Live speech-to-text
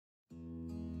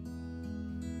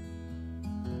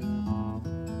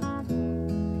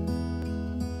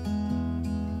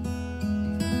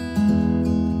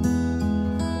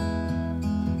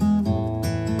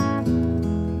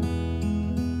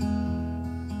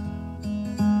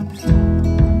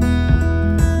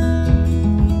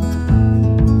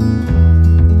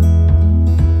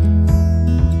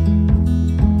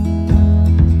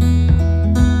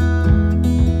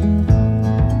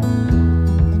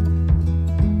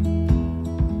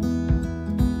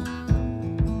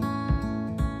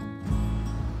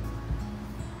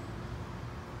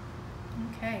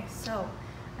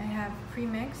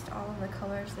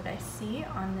colors that I see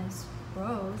on this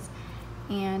rose,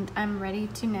 and I'm ready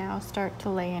to now start to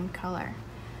lay in color.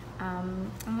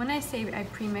 And when I say I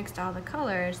pre-mixed all the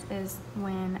colors is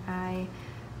when I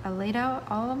laid out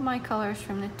all of my colors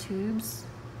from the tubes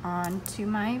onto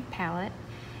my palette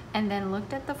and then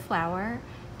looked at the flower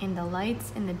in the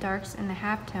lights, in the darks, and the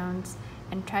halftones,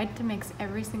 and tried to mix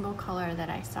every single color that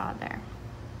I saw there.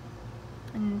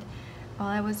 And while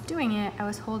I was doing it, I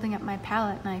was holding up my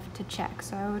palette knife to check.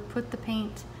 So I would put the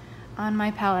paint on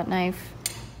my palette knife,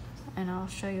 and I'll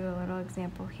show you a little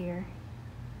example here.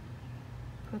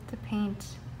 Put the paint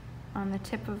on the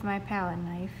tip of my palette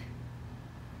knife,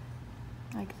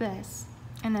 like this,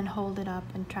 and then hold it up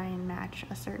and try and match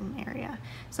a certain area.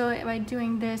 So by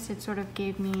doing this, it sort of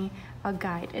gave me a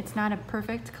guide. It's not a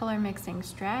perfect color mixing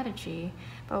strategy,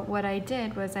 but what I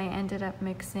did was I ended up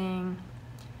mixing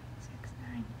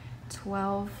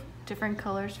 12 different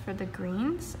colors for the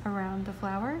greens around the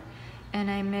flower,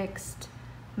 and I mixed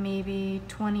maybe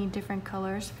 20 different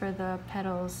colors for the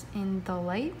petals in the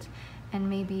light, and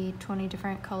maybe 20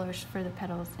 different colors for the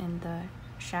petals in the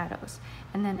shadows,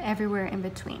 and then everywhere in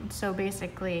between. So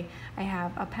basically I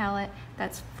have a palette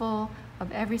that's full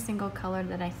of every single color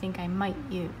that I think I might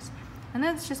use, and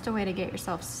that's just a way to get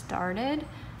yourself started.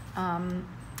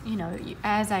 You know,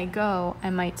 as I go, I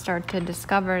might start to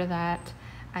discover that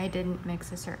I didn't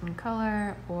mix a certain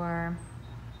color, or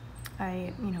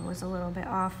I, was a little bit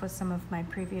off with some of my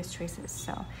previous choices.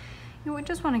 So you would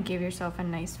just want to give yourself a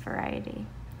nice variety.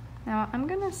 Now I'm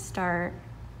gonna start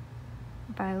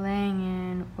by laying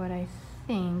in what I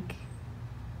think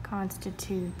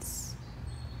constitutes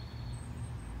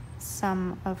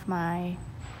some of my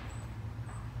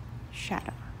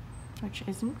shadow, which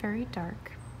isn't very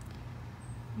dark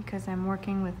because I'm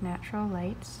working with natural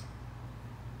lights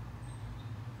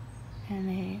and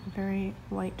a very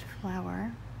white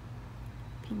flower,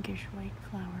 pinkish white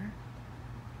flower.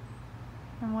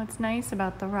 And what's nice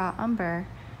about the raw umber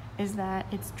is that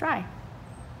it's dry.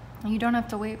 You don't have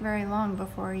to wait very long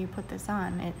before you put this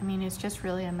on. It's just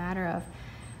really a matter of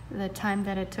the time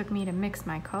that it took me to mix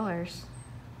my colors.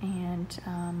 And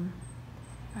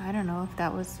I don't know if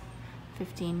that was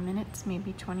 15 minutes,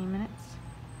 maybe 20 minutes.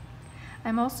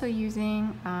 I'm also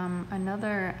using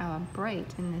another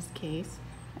bright, in this case,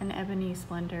 an Ebony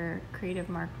Splendor Creative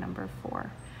Mark number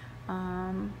 4.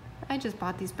 I just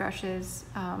bought these brushes,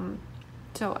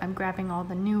 so I'm grabbing all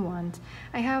the new ones.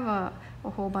 I have a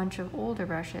whole bunch of older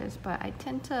brushes, but I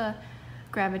tend to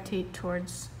gravitate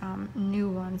towards new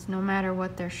ones, no matter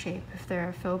what their shape. If they're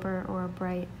a filbert or a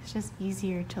bright, it's just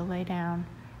easier to lay down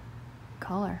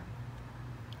color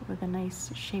with a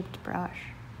nice shaped brush.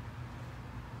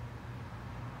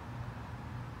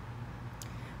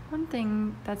 One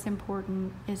thing that's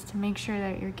important is to make sure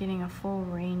that you're getting a full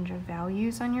range of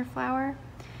values on your flower,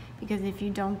 because if you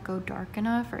don't go dark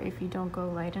enough or if you don't go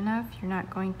light enough, you're not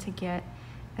going to get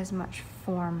as much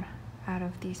form out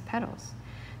of these petals.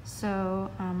 So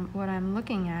what I'm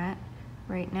looking at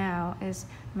right now is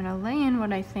I'm going to lay in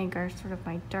what I think are sort of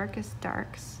my darkest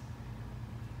darks.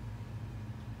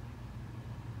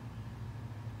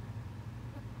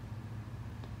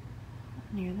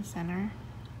 Near the center.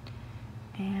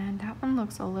 And that one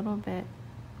looks a little bit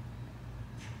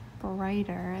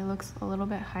brighter. It looks a little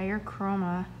bit higher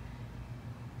chroma.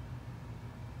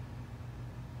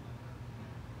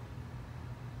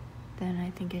 Than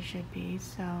I think it should be,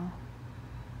 so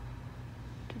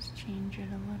just change it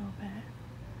a little bit.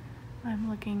 I'm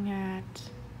looking at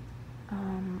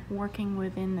working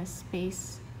within the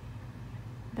space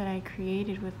that I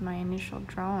created with my initial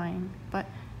drawing, but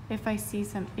if I see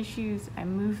some issues, I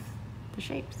move the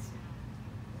shapes.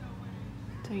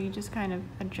 So you just kind of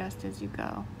adjust as you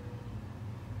go.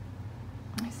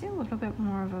 I see a little bit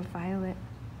more of a violet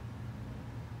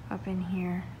up in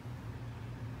here,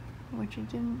 which it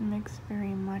didn't mix very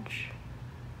much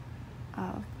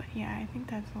of, but yeah, I think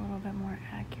that's a little bit more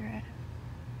accurate.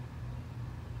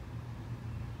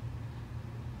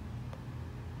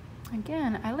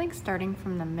 Again, I like starting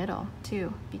from the middle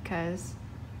too, because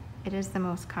it is the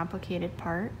most complicated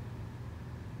part.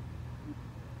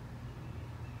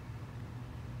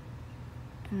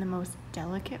 And the most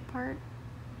delicate part.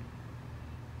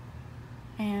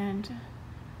 And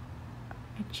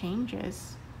it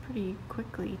changes pretty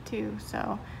quickly too,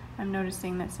 so I'm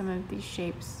noticing that some of these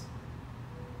shapes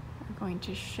are going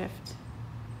to shift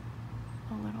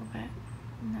a little bit,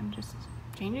 and I'm just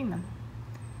changing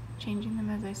them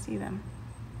as I see them.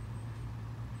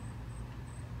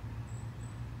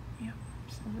 Yep,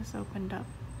 so this opened up.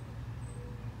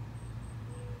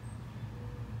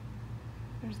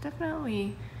 There's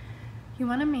definitely, you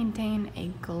want to maintain a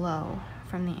glow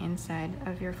from the inside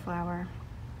of your flower.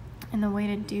 And the way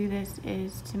to do this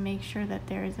is to make sure that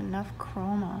there is enough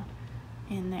chroma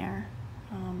in there.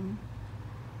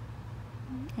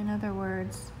 In other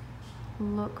words,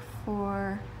 look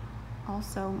for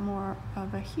also more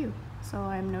of a hue. So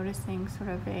I'm noticing sort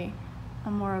of a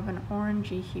more of an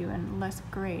orangey hue and less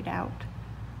grayed out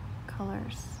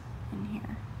colors in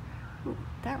here. Ooh,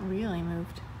 that really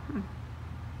moved.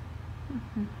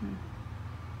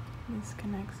 This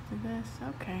connects to this,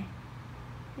 okay.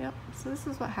 Yep, so this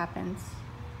is what happens.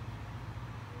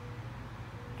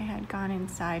 I had gone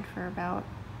inside for about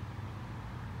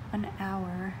an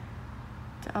hour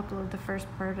to upload the first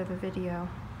part of the video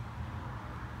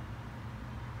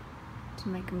to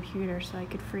my computer so I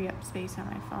could free up space on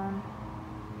my phone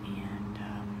and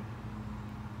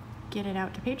get it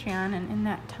out to Patreon, and in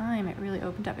that time it really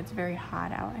opened up. It's very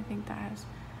hot out. I think that has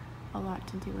a lot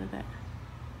to do with it.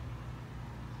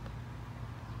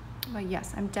 But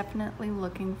yes, I'm definitely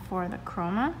looking for the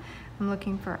chroma. I'm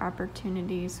looking for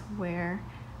opportunities where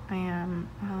I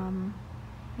am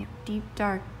deep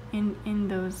dark in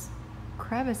those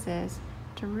crevices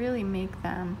to really make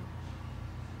them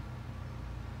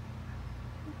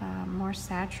more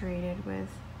saturated with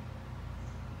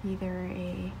either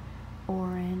a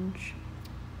orange,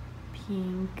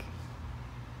 pink,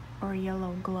 or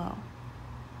yellow glow.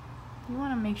 You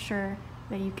want to make sure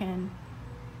that you can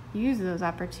use those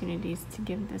opportunities to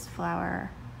give this flower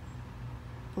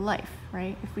life,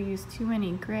 right? If we use too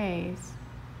many grays,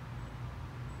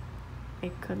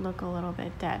 it could look a little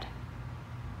bit dead,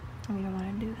 and we don't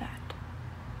want to do that.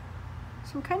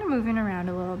 So I'm kind of moving around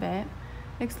a little bit,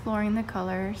 exploring the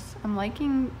colors. I'm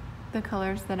liking the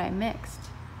colors that I mixed.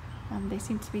 They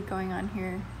seem to be going on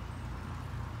here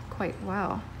quite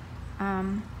well.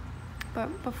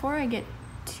 But before I get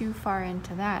too far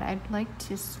into that, I'd like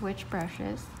to switch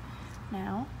brushes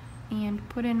now and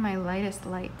put in my lightest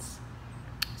lights.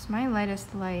 So my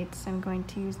lightest lights, I'm going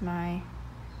to use my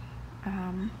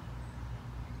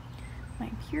my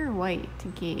pure white to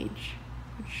gauge,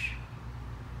 which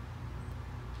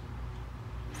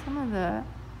some of the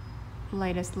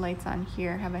lightest lights on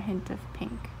here have a hint of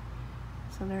pink.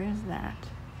 So there is that.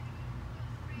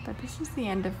 But this is the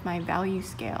end of my value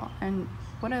scale, and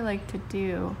what I like to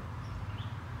do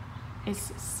is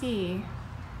see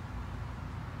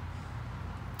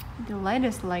the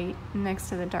lightest light next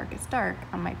to the darkest dark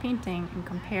on my painting and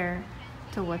compare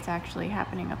to what's actually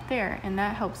happening up there, and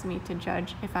that helps me to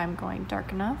judge if I'm going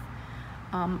dark enough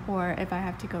or if I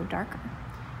have to go darker.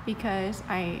 Because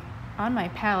on my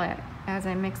palette, as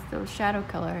I mixed those shadow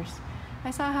colors, I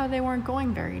saw how they weren't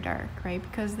going very dark, right?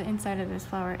 Because the inside of this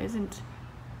flower isn't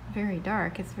very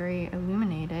dark, it's very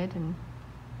illuminated, and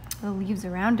the leaves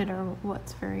around it are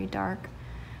what's very dark.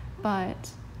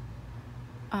 But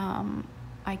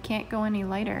I can't go any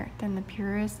lighter than the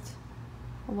purest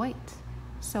white.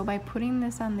 So by putting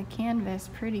this on the canvas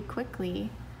pretty quickly,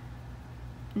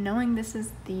 knowing this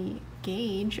is the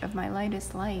gauge of my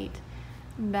lightest light,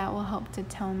 that will help to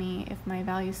tell me if my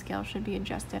value scale should be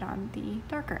adjusted on the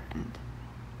darker end.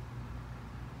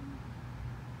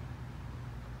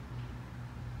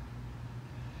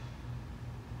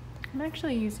 I'm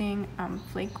actually using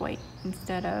flake white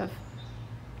instead of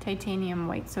titanium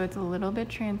white, so it's a little bit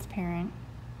transparent.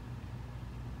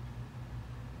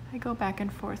 I go back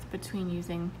and forth between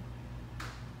using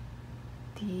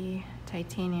the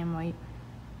titanium white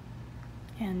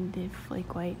and the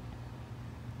flake white.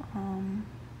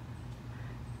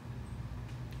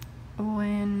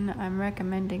 When I'm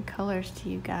recommending colors to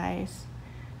you guys,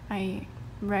 I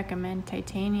recommend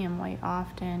titanium white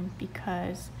often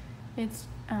because it's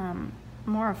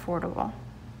more affordable.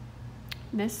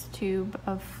 This tube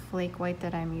of flake white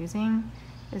that I'm using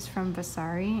is from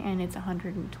Vasari, and it's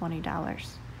 $120.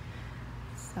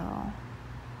 So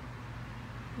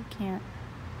you can't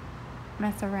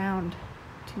mess around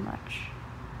too much.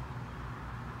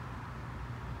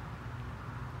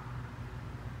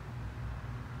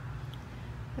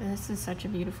 This is such a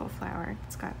beautiful flower.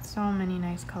 It's got so many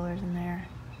nice colors in there.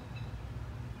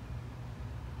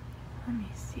 Let me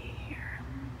see here.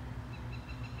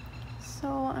 So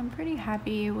I'm pretty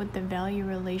happy with the value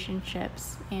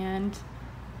relationships, and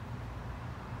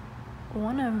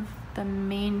one of the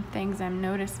main things I'm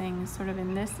noticing is sort of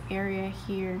in this area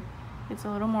here, it's a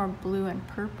little more blue and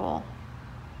purple.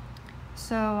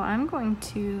 So I'm going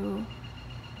to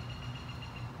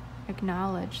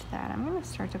acknowledge that. I'm going to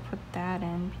start to put that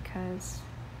in because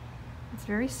it's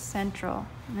very central.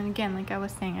 And then again, like I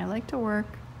was saying, I like to work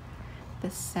the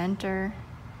center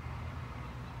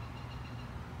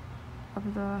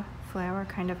of the flower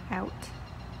kind of out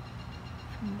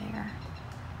from there.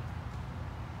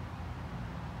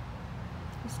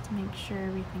 to make sure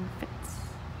everything fits.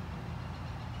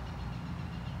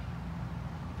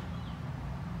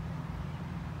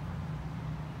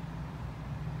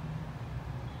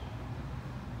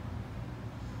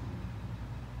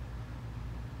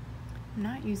 I'm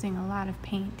not using a lot of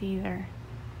paint either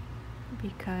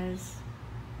because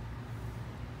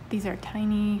these are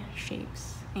tiny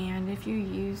shapes, and if you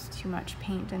use too much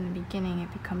paint in the beginning,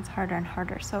 it becomes harder and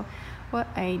harder. So what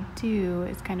I do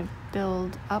is kind of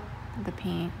build up the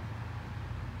paint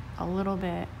a little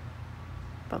bit,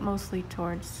 but mostly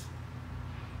towards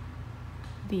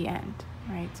the end,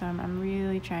 right? So I'm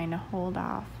really trying to hold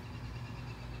off.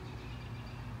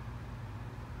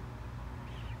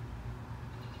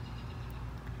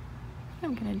 What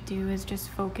I'm gonna do is just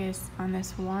focus on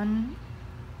this one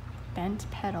bent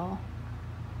petal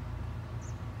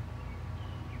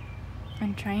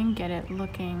and try and get it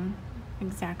looking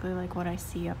exactly like what I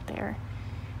see up there.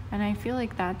 And I feel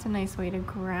like that's a nice way to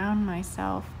ground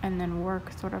myself and then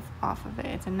work sort of off of it.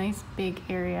 It's a nice big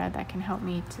area that can help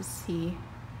me to see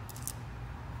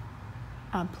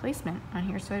placement on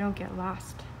here so I don't get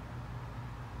lost.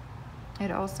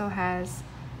 It also has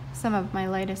some of my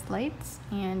lightest lights,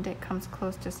 and it comes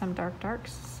close to some dark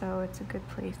darks, so it's a good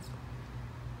place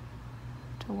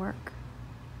to work.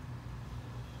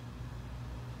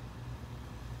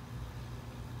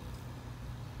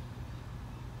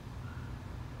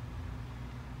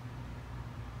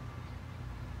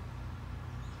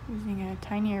 Using a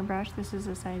tinier brush, this is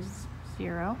a size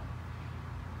 0.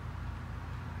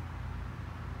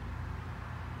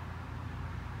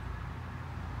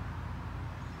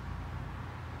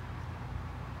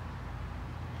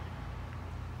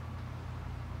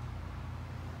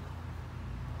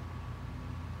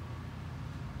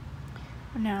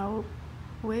 Now,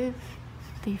 with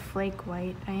the flake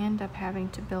white, I end up having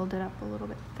to build it up a little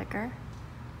bit thicker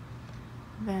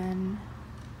than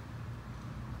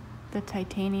the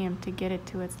titanium to get it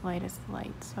to its lightest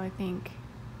light. So I think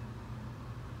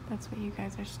that's what you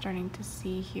guys are starting to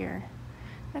see here.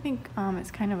 I think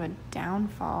it's kind of a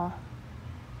downfall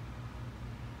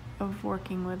of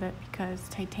working with it because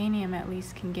titanium at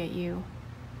least can get you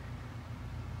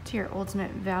to your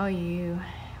ultimate value.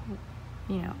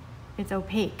 You know, it's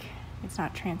opaque, it's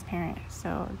not transparent,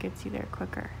 so it gets you there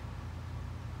quicker.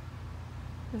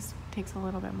 This takes a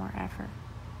little bit more effort.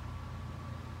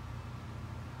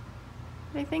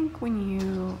 But I think when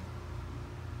you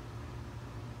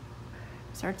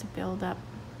start to build up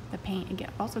the paint, it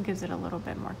also gives it a little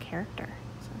bit more character,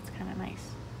 so it's kind of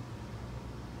nice.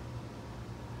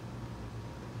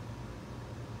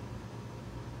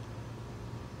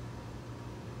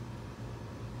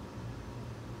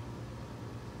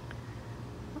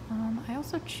 I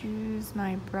also choose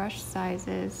my brush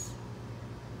sizes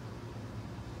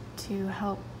to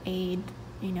help aid,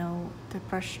 you know, the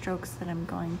brush strokes that I'm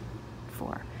going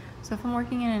for. So if I'm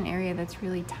working in an area that's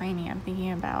really tiny, I'm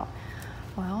thinking about,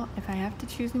 well, if I have to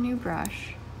choose a new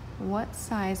brush, what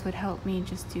size would help me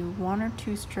just do 1 or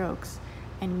 2 strokes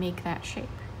and make that shape,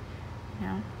 you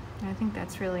know? And I think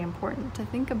that's really important to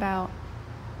think about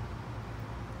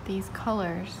these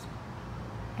colors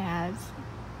as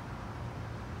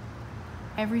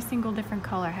every single different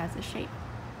color has a shape.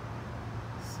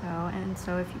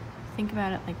 So if you think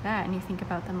about it like that and you think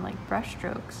about them like brush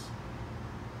strokes,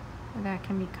 that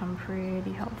can become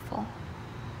pretty helpful.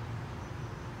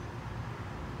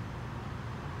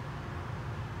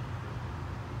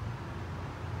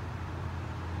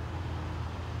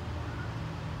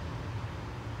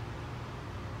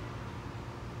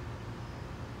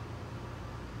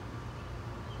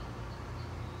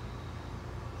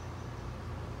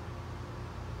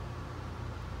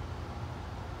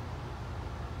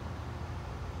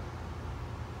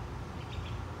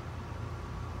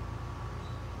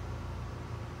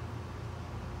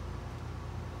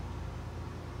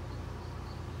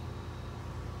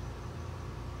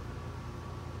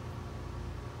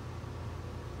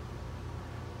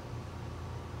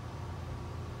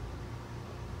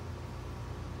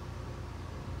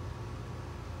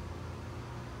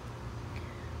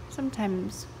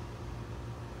 Sometimes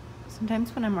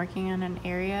when I'm working on an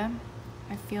area,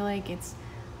 I feel like it's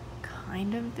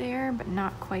kind of there, but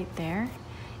not quite there.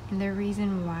 And the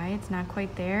reason why it's not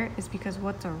quite there is because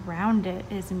what's around it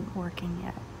isn't working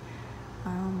yet.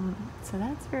 So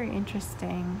that's very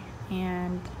interesting.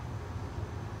 And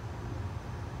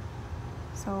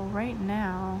so right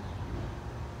now,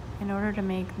 in order to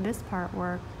make this part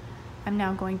work, I'm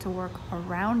now going to work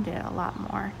around it a lot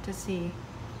more to see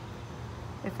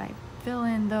if I fill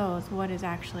in those, what is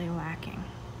actually lacking.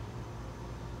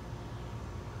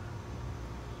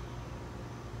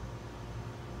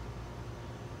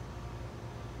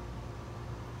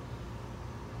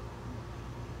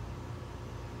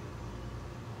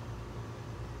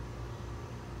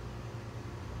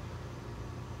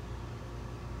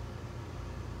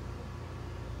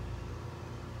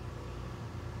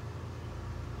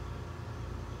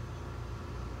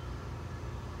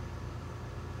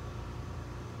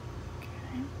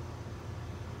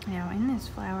 Now in this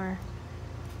flower,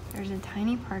 there's a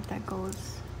tiny part that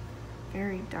goes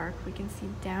very dark. We can see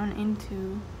down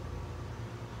into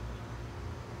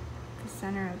the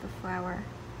center of the flower.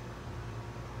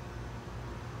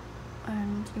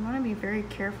 And you want to be very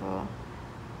careful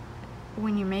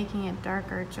when you're making it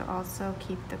darker to also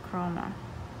keep the chroma.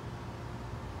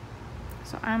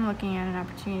 So I'm looking at an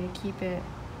opportunity to keep it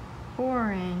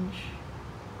orange,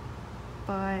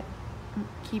 but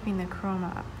keeping the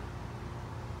chroma up.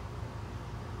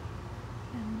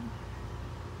 And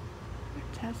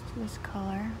test this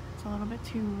color. It's a little bit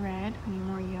too red. We need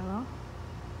more yellow.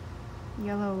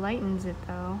 Yellow lightens it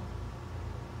though.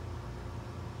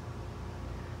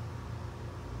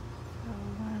 So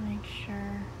we want to make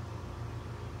sure.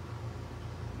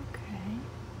 Okay,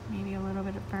 maybe a little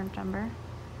bit of burnt umber,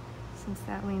 since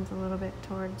that leans a little bit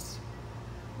towards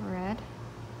red,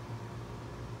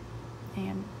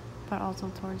 but also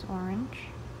towards orange.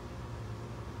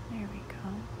 There we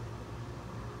go.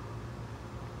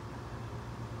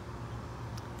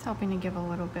 It's helping to give a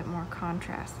little bit more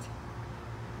contrast.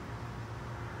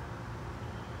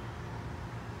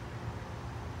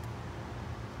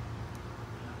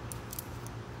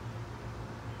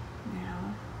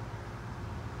 Now,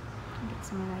 get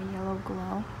some of that yellow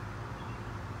glow.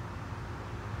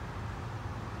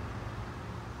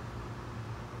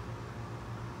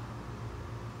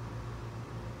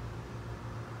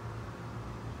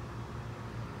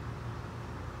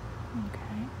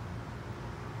 Okay.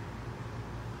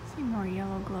 See more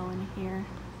yellow glow in here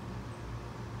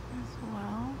as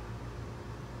well.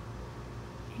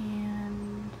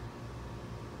 And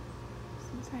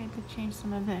since I had to change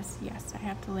some of this, yes, I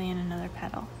have to lay in another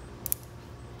petal.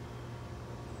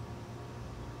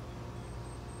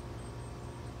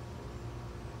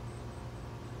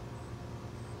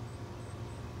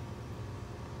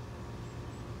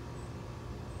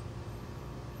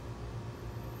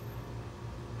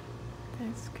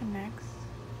 This connects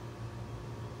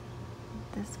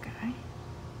with this guy.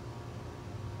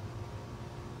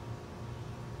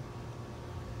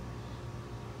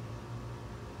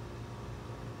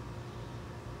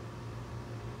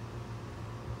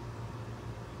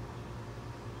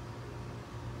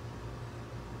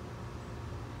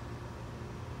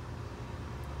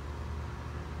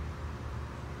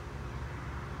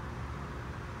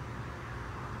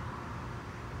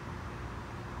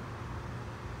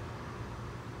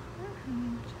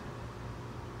 And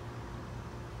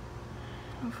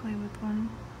hopefully with one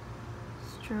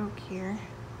stroke here,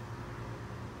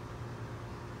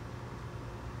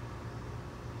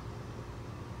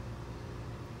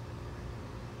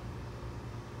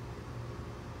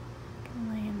 I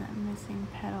can lay in that missing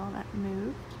petal that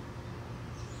moved.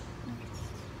 Nice.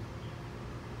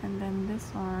 And then this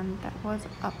one that was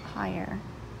up higher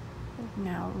is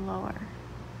now lower.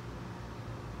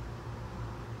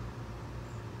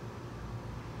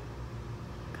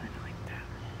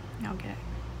 I'll get it.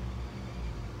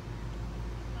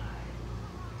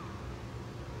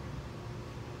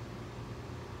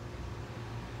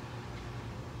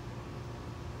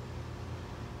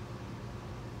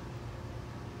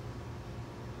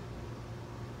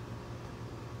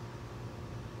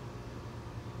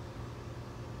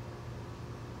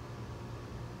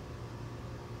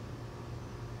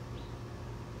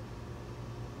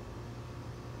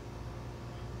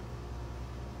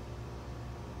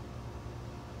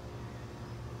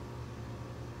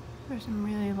 There's some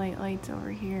really light lights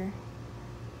over here,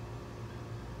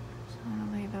 so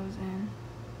I'm going to lay those in.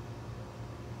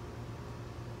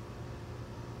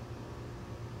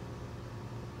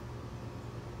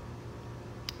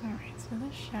 Alright, so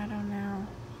this shadow now,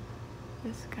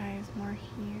 this guy is more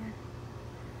here,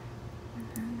 and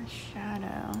then the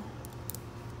shadow.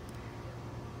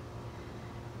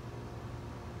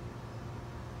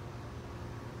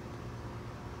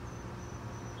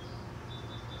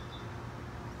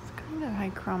 Of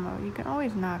high chroma. You can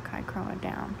always knock high chroma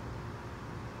down.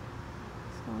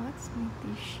 So let's make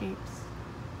these shapes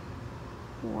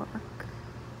work.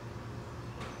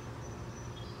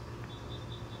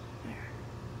 There.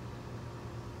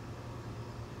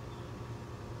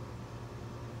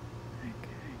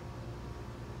 Okay.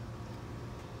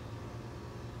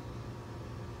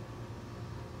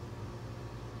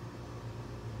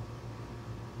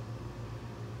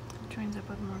 It joins up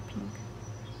with more pink.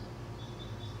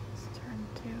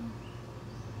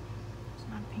 It's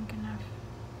not pink enough.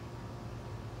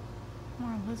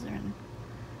 More alizarin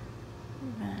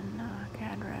than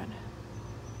cad red.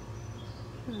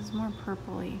 This is more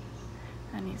purpley.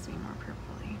 That needs to be more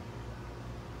purpley.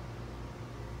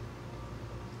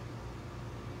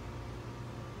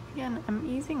 Again, I'm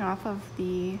easing off of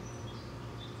the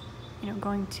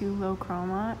going too low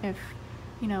chroma. If,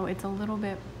 it's a little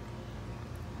bit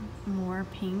more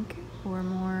pink or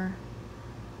more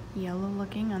yellow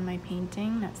looking on my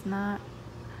painting, that's not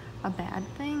a bad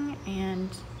thing. And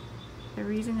the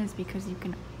reason is because you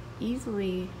can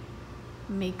easily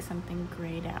make something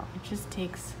grayed out. It just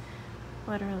takes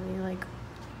literally like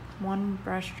one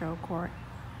brush stroke or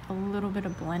a little bit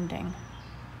of blending,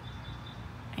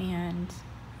 and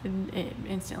it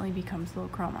instantly becomes low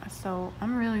chroma. So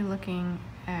I'm really looking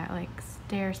at like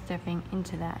stepping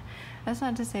into that. That's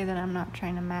not to say that I'm not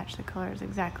trying to match the colors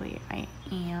exactly. I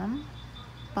am,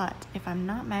 but if I'm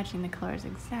not matching the colors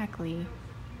exactly,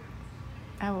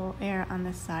 I will err on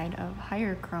the side of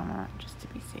higher chroma just to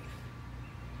be safe.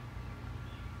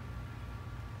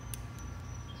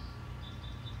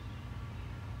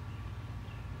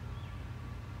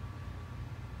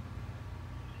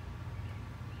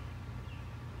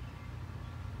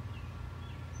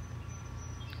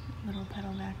 Little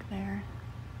petal back there.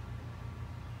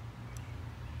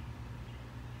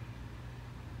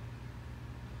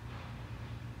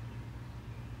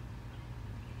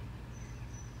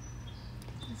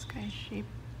 This guy's shape.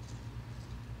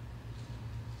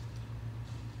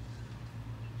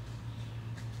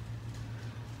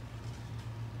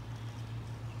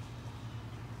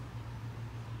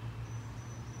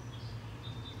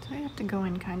 So I have to go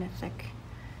in kind of thick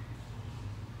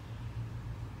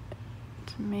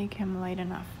to make him light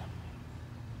enough.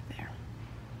 There.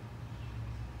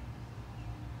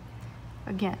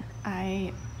 Again,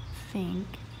 I think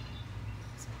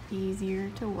it's easier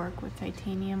to work with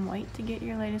titanium white to get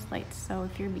your lightest lights. So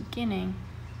if you're beginning,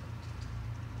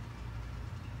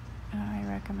 I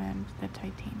recommend the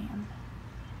titanium.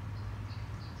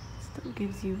 Still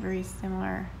gives you very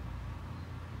similar,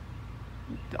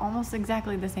 almost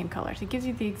exactly the same colors. It gives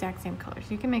you the exact same colors.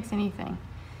 You can mix anything.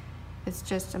 It's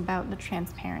just about the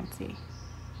transparency,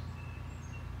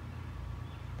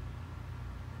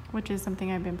 which is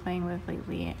something I've been playing with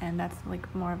lately, and that's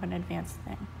like more of an advanced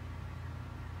thing.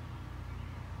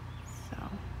 So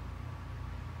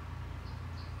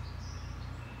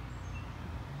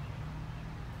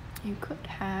you could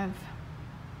have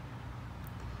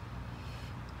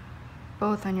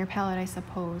both on your palette, I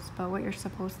suppose, but what you're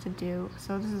supposed to do,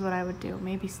 so this is what I would do,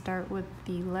 maybe start with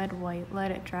the lead white,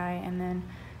 let it dry, and then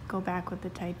go back with the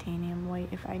titanium white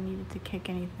if I needed to kick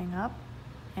anything up,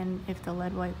 and if the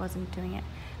lead white wasn't doing it.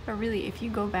 But really, if you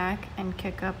go back and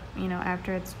kick up,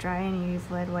 after it's dry and you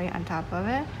use lead white on top of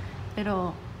it,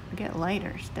 it'll get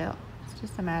lighter still. It's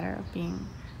just a matter of being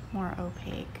more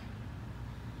opaque.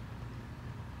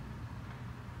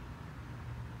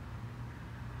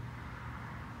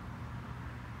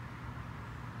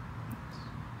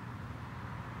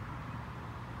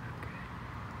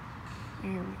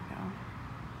 Here we go.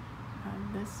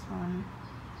 This one.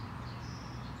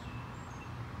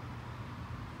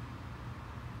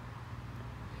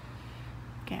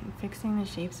 Again, fixing the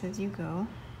shapes as you go.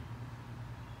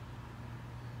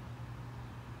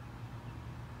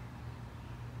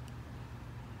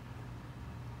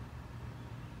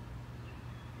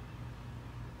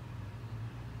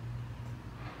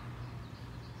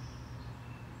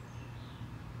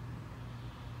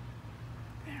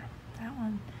 There, that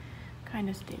one kind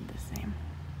of stayed the same.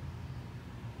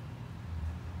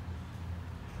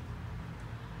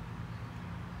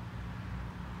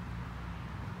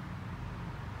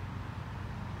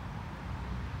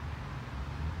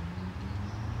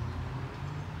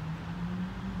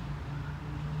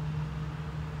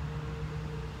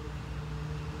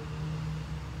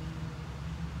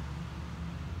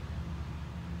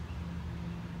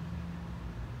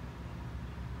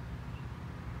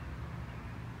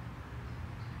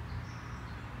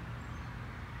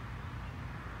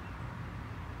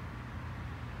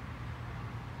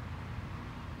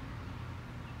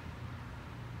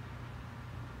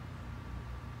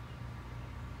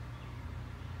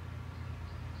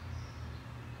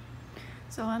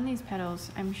 So on these petals,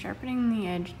 I'm sharpening the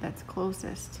edge that's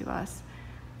closest to us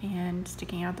and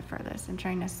sticking out the furthest, and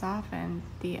trying to soften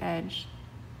the edge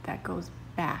that goes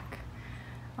back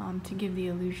to give the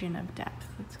illusion of depth.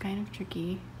 It's kind of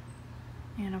tricky,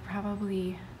 and I'll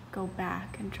probably go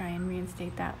back and try and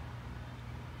reinstate that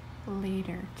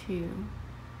later too.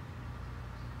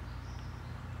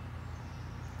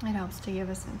 It helps to give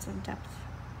a sense of depth.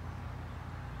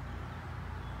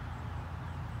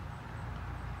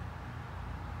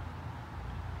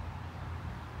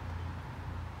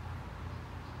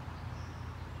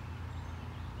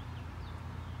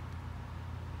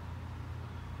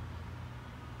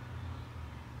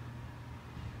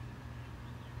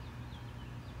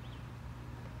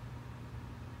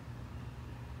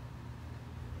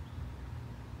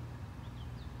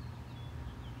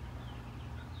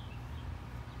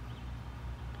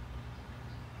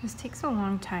 This takes a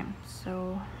long time,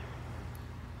 so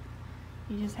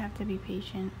you just have to be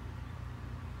patient.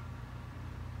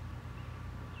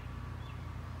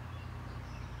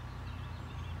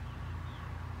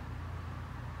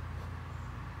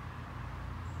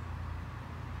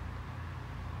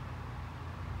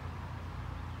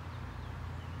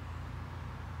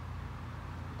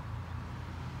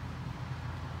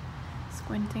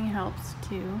 Squinting helps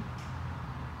too.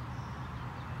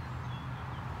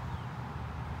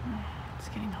 It's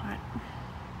getting hot.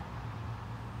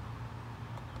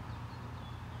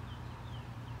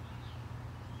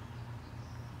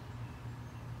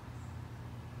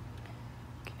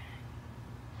 Okay.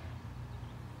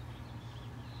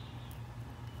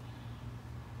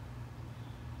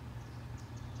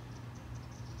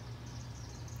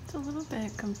 It's a little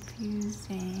bit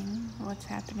confusing what's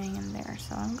happening in there,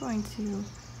 so I'm going to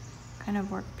kind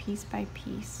of work piece by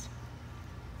piece.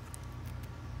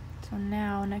 So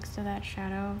now next to that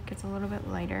shadow it gets a little bit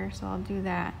lighter, so I'll do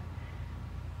that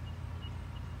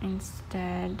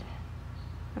instead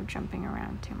of jumping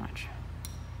around too much.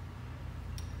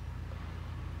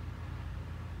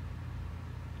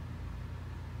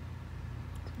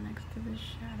 So next to this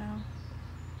shadow.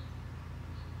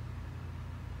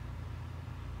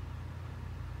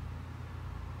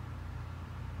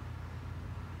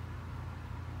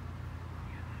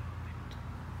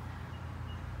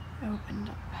 Opened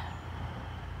up.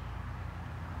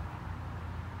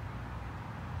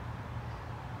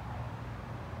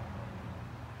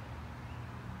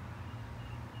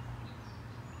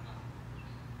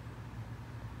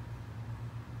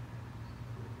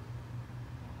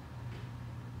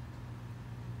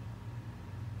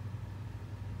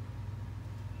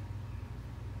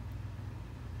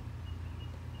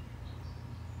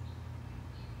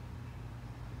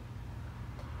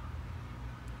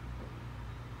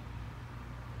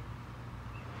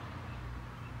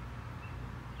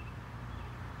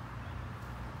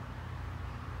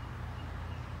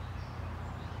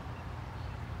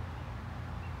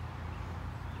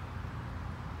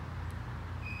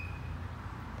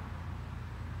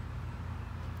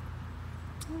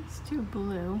 It's too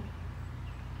blue,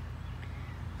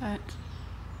 but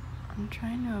I'm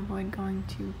trying to avoid going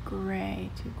too gray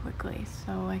too quickly,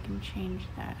 so I can change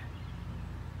that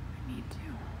if I need to.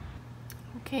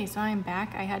 Okay, so I'm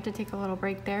back. I had to take a little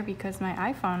break there because my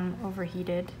iPhone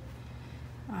overheated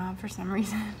for some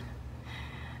reason.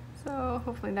 So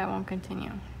hopefully that won't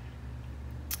continue.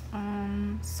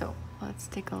 So let's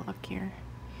take a look here.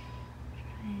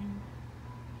 Try and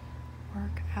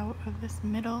work out of this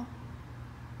middle.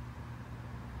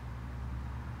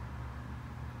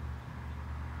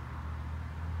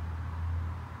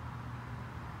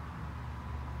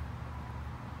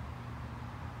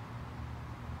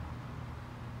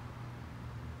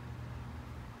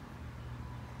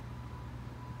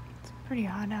 Pretty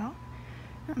hot out.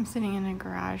 I'm sitting in a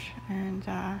garage and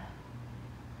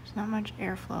there's not much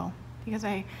airflow because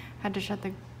I had to shut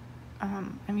the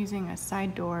I'm using a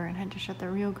side door and had to shut the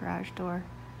real garage door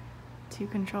to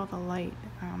control the light,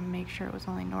 make sure it was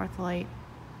only north light.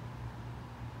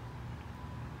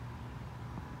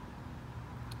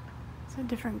 It's a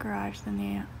different garage than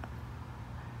the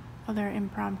other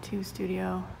impromptu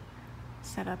studio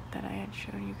setup that I had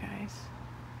showed you guys.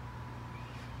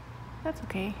 That's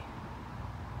okay.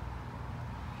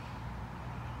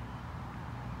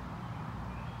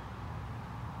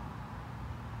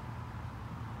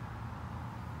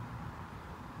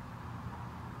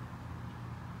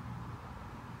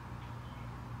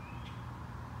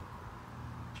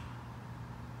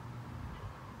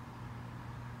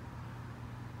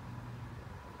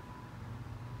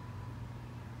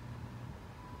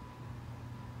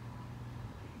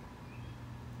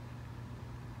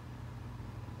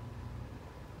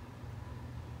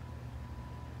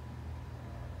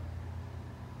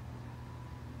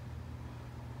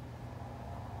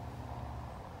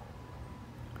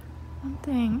 One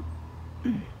thing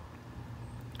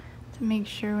to make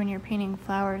sure when you're painting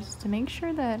flowers is to make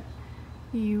sure that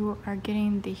you are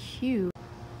getting the hue.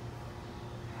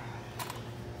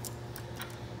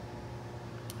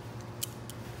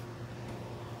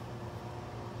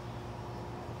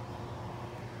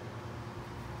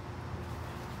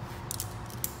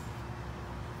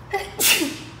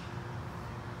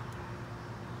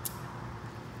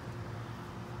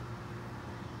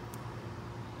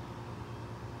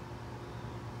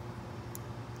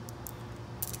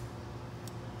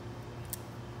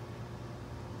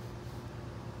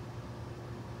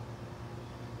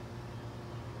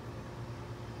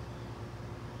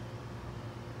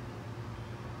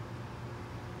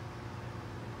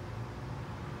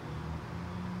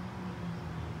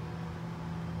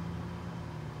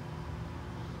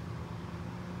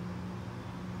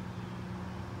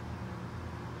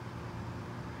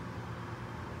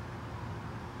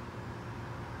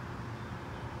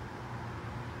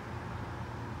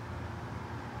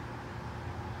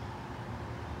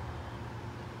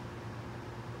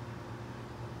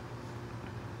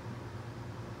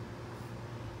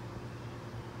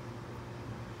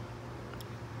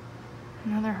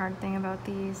 Another hard thing about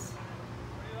these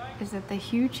is that the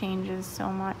hue changes so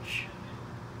much.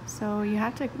 So you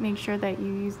have to make sure that you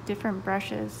use different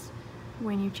brushes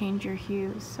when you change your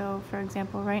hues. So for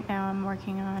example, right now I'm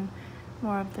working on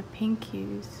more of the pink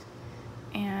hues,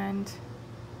 and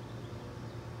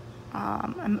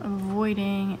I'm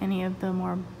avoiding any of the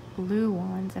more blue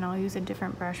ones, and I'll use a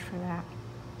different brush for that.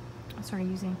 I'm sort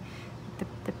of using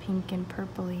the pink and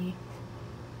purpley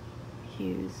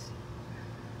hues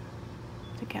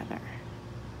together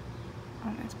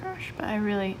on this brush. But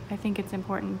I think it's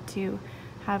important to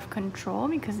have control,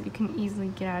 because you can easily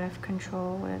get out of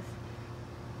control with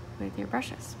your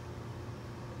brushes.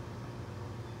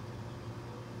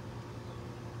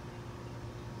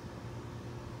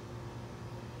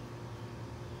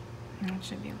 Now it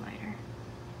should be lighter.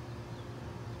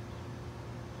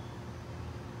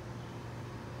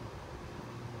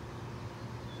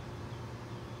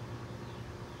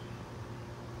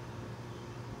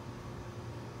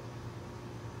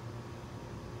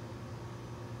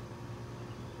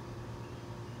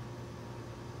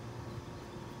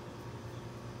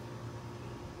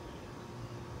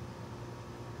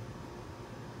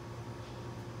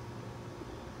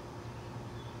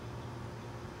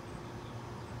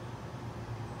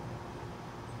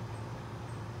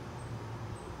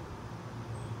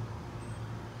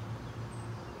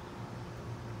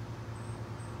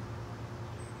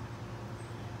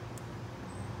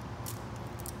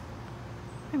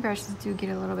 My brushes do get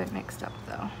a little bit mixed up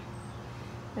though.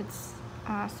 It's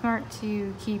smart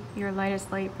to keep your lightest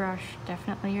light brush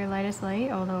definitely your lightest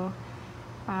light, although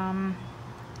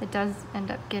it does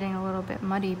end up getting a little bit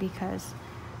muddy because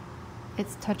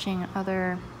it's touching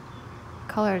other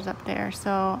colors up there.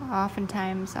 So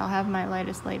oftentimes I'll have my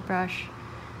lightest light brush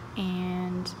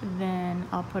and then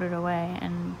I'll put it away,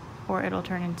 or it'll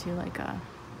turn into like a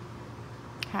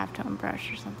halftone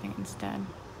brush or something instead.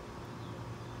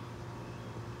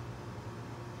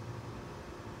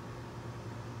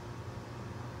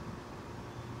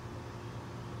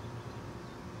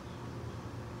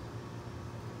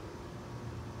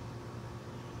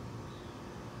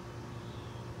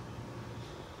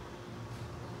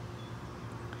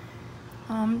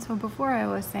 So before I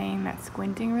was saying that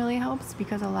squinting really helps,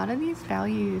 because a lot of these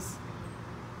values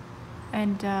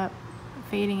end up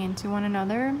fading into one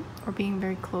another or being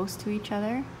very close to each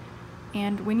other.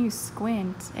 And when you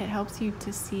squint, it helps you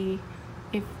to see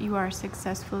if you are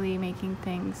successfully making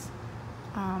things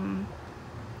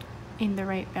in the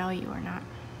right value or not.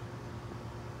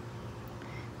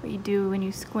 What you do when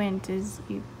you squint is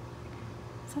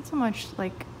it's not so much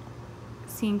like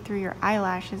seeing through your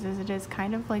eyelashes as it is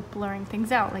kind of like blurring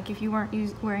things out, like if you weren't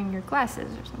wearing your glasses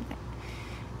or something.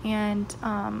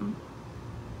 And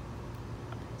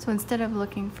so instead of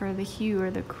looking for the hue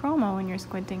or the chroma when you're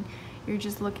squinting, you're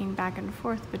just looking back and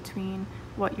forth between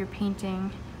what you're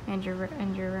painting and your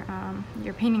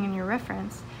painting and your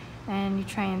reference, and you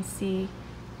try and see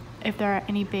if there are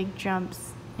any big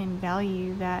jumps in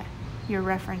value that your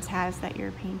reference has that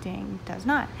your painting does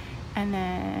not, and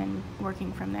then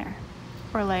working from there.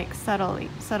 Or like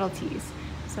subtleties.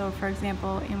 So for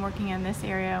example, in working in this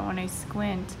area, when I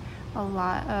squint, a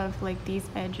lot of like these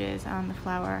edges on the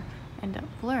flower end up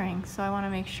blurring. So I want to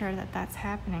make sure that that's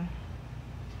happening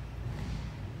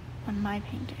on my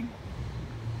painting.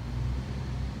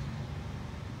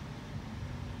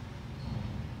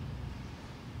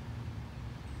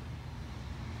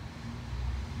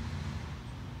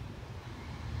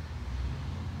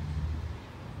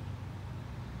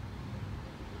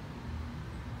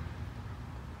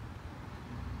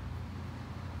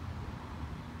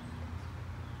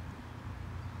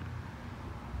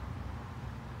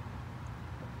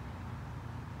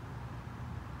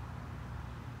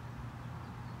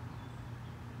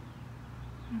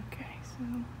 Okay, so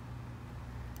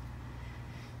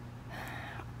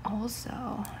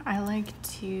also I like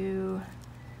to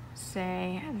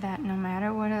say that no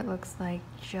matter what it looks like,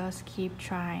 just keep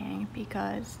trying,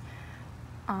 because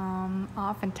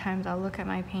oftentimes I'll look at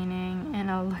my painting and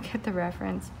I'll look at the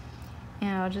reference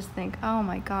and I'll just think, oh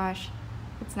my gosh,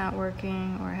 it's not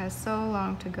working, or it has so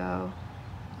long to go,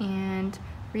 and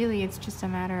really it's just a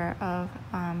matter of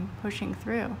pushing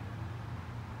through.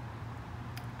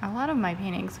 A lot of my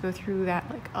paintings go through that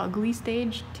like ugly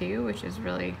stage too, which is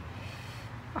really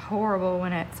horrible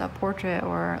when it's a portrait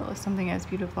or something as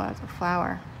beautiful as a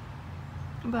flower.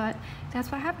 But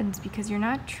that's what happens because you're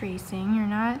not tracing, you're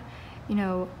not,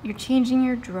 you're changing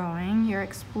your drawing, you're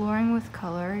exploring with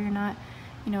color, you're not,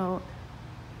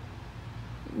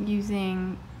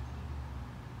 using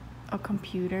a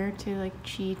computer to like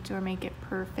cheat or make it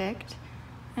perfect.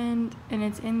 And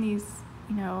it's in these,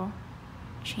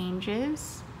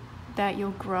 changes that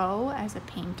you'll grow as a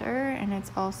painter, and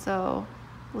it's also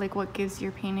like what gives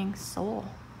your painting soul,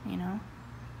 you know?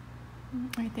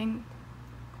 I think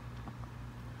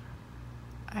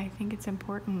it's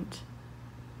important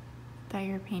that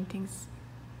your paintings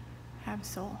have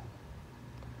soul.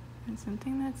 And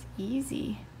something that's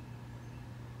easy,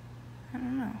 I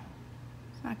don't know,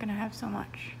 it's not gonna have so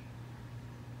much.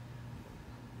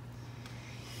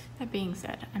 That being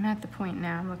said, I'm at the point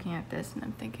now, I'm looking at this and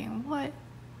I'm thinking,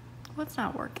 what's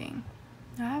not working?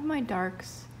 I have my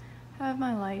darks, I have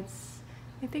my lights.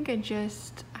 I think I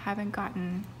just haven't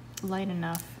gotten light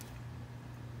enough.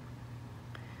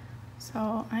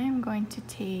 So I'm going to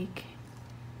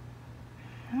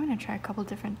try a couple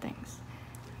different things.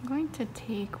 I'm going to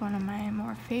take one of my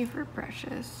more favorite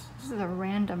brushes. This is a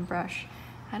random brush.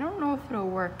 I don't know if it'll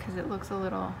work because it looks a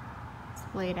little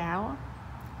splayed out,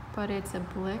 but it's a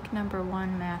Blick No.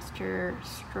 1 Master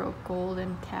Stroke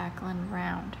Golden Tackling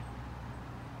Round.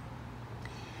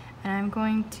 And I'm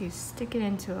going to stick it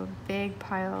into a big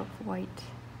pile of white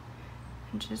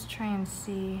and just try and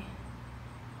see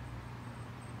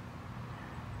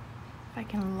if I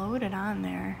can load it on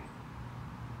there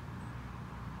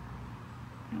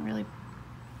and really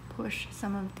push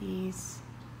some of these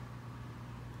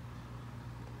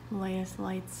lightest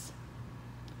lights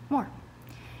more.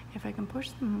 If I can push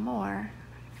them more,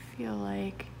 I feel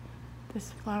like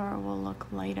this flower will look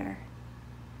lighter.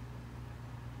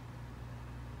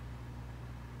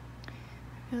 I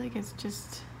feel like it's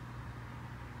just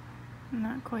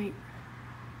not quite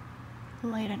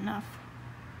light enough.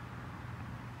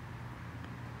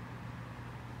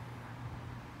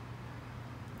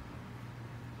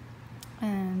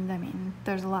 And I mean,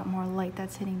 there's a lot more light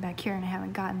that's hitting back here and I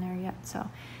haven't gotten there yet, so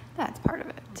that's part of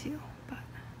it too, but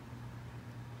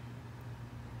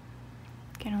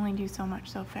can only do so much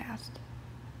so fast.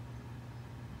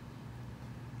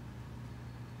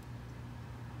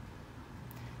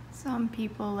 Some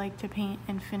people like to paint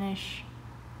and finish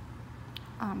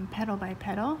petal by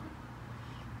petal,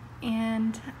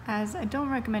 and as I don't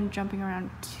recommend jumping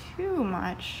around too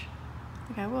much,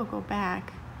 like I will go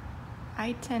back,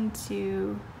 I tend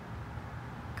to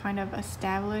kind of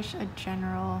establish a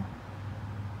general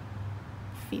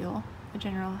feel, a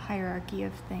general hierarchy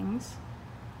of things,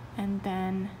 and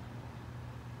then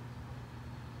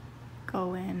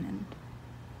go in and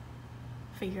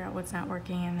figure out what's not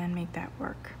working and then make that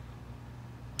work.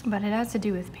 But it has to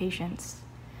do with patience.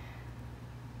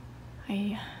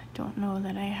 I don't know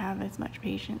that I have as much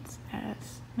patience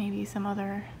as maybe some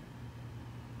other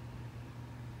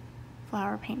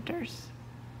flower painters.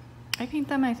 I paint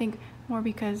them, I think, more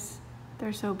because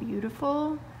they're so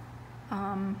beautiful,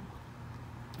 and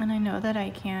I know that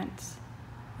I can't,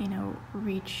 you know,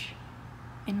 reach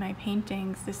in my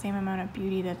paintings the same amount of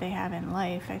beauty that they have in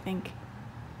life. I think,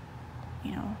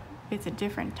 you know, it's a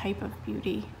different type of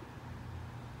beauty.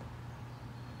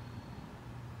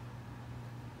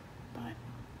 But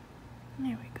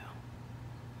there we go.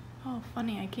 Oh,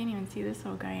 funny, I can't even see this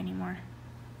little guy anymore.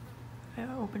 It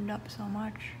opened up so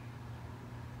much.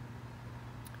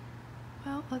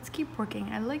 Well, let's keep working.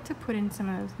 I'd like to put in some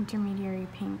of those intermediary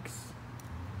pinks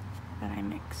that I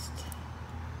mixed.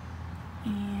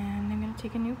 And I'm gonna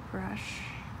take a new brush.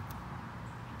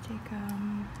 Take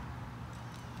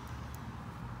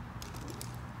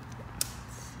let's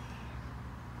see.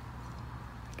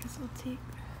 I guess I'll take,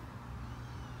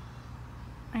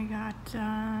 I got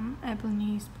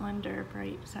Ebony Splendor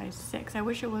Bright size 6. I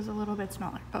wish it was a little bit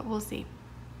smaller, but we'll see.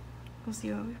 We'll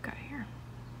see what we've got here.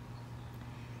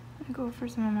 I'm gonna go for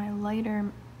some of my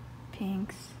lighter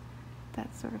pinks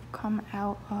that sort of come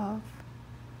out of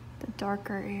the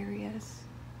darker areas.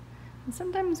 And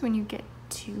sometimes when you get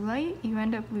too light, you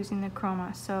end up losing the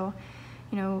chroma. So,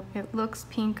 you know, it looks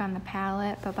pink on the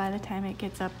palette, but by the time it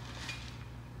gets up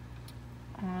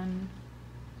on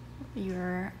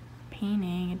your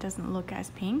painting, it doesn't look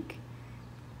as pink.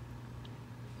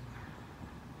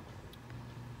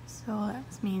 So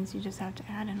that means you just have to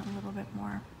add in a little bit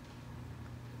more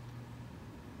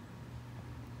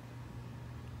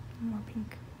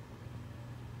pink.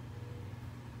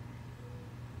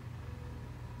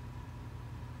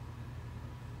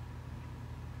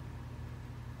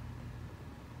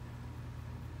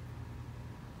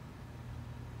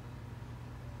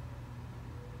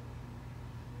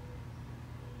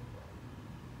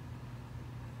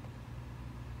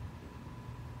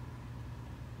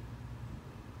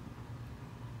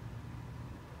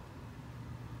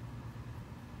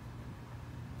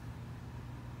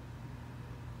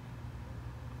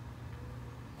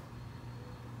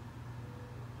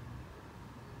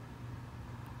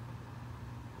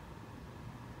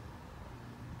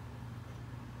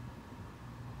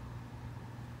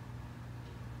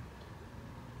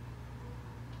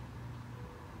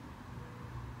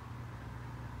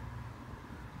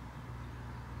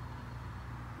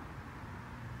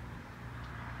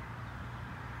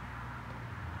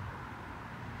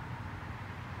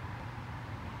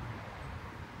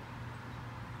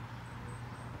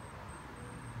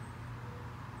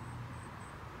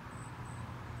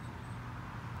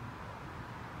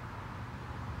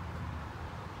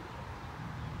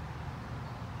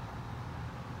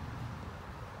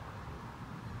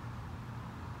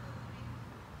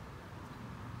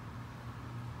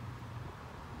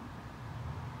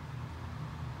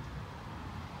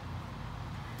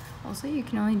 Also, you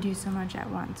can only do so much at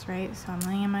once, right? So I'm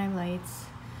laying in my lights,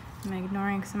 I'm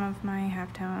ignoring some of my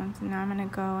halftones, and now I'm gonna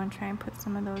go and try and put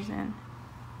some of those in.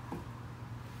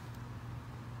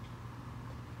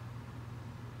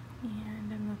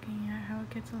 And I'm looking at how it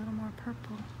gets a little more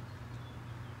purple.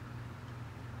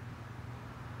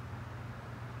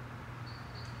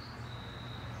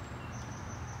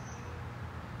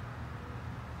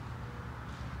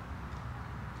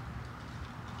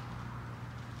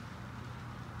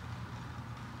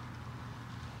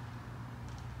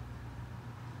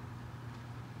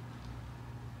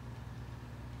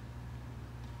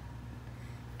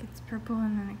 Gets purple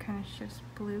and then it kind of shifts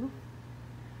blue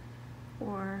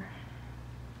or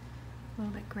a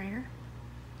little bit grayer.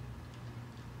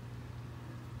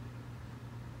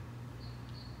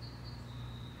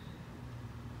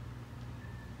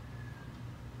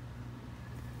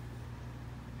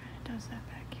 It does that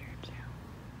back here too.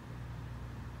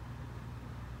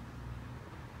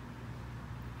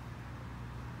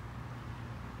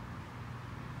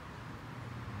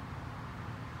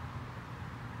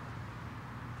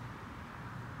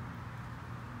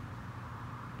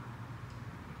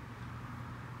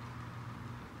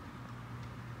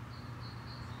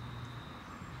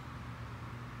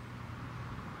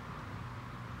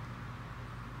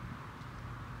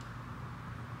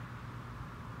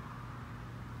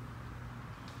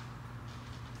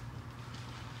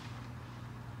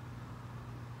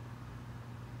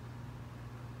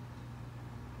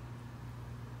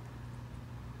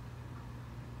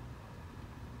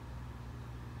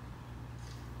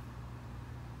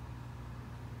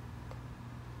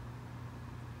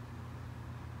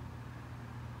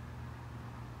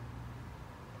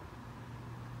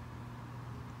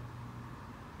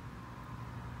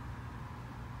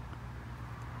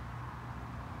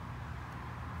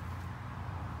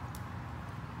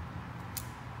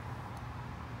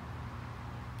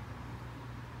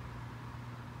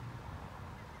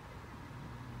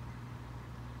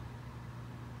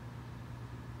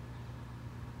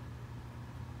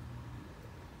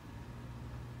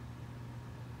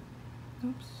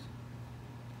 Oops.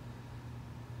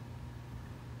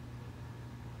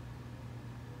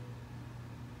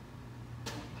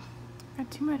 Got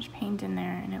too much paint in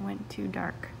there and it went too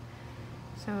dark.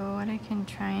 So what I can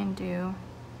try and do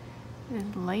is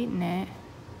lighten it,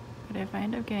 but if I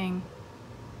end up getting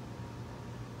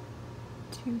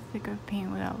too thick of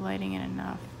paint without lightening it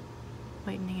enough,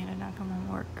 it won't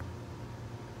work.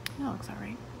 That looks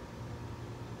alright.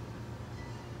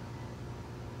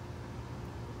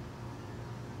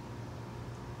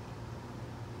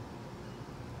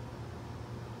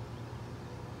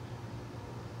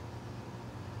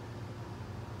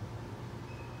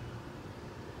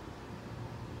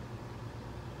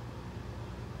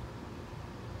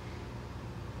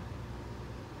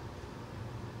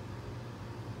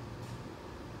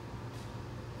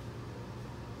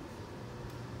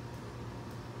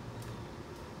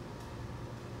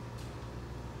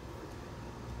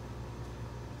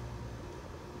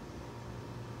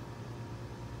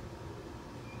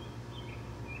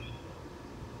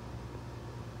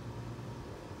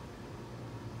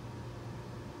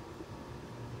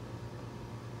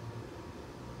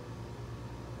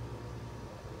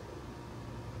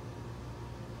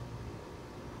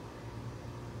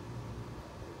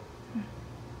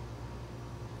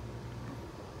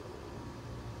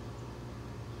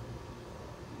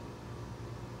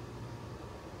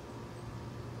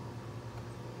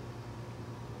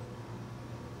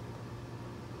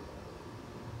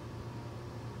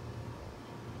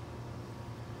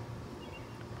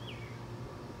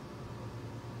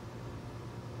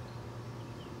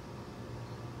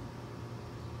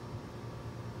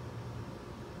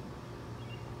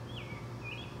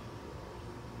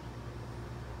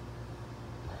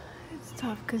 It's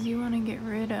tough because you want to get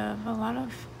rid of a lot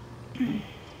of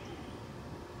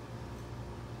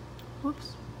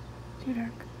whoops, too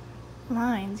dark.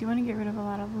 Lines. You want to get rid of a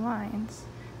lot of lines,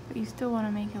 but you still want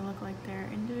to make it look like they're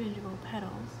individual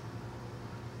petals.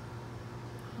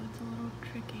 So it's a little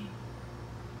tricky.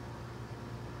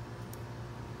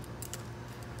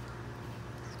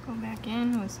 Let's go back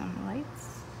in with some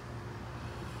lights.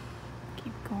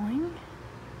 Keep going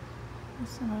with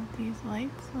some of these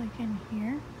lights, like in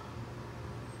here.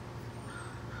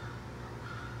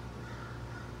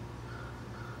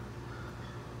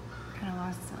 Kind of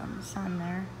lost some sun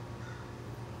there.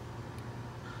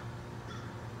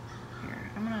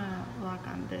 Here, I'm gonna lock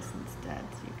on this instead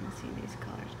so you can see these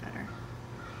colors better.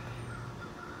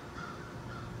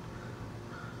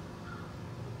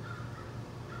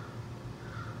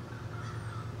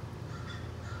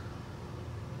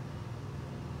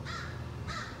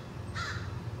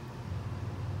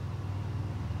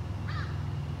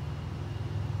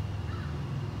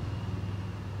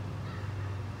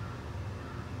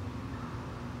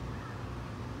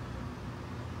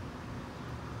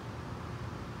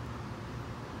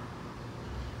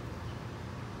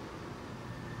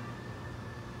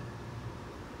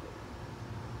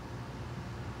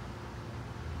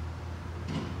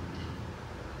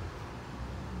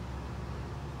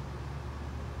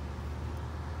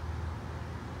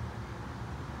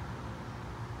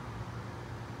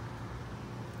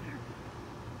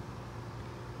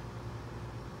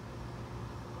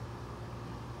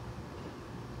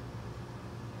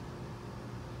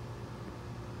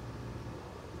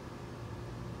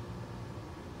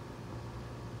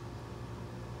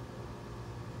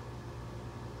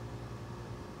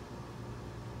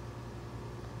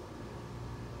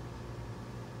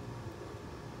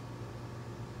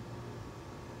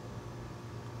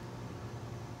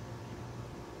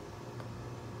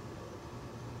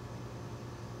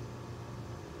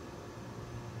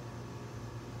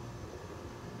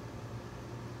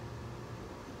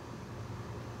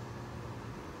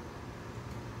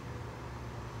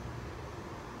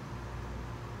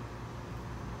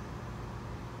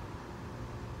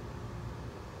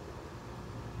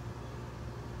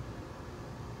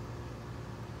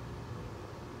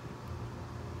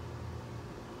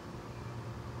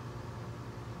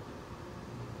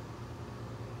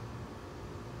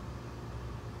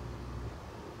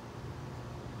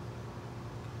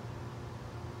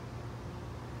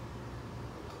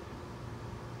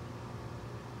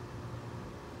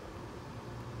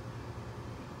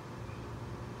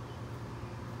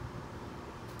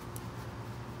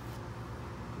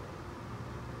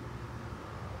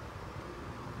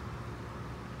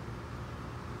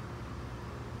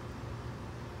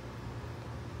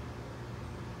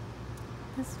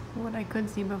 this is what I could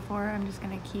see before. I'm just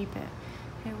gonna keep it.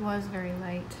 It was very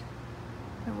light.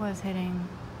 It was hitting,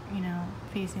 you know,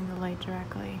 facing the light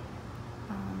directly.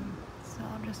 So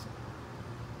I'll just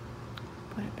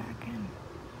put it back in.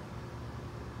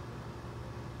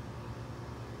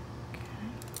 Okay.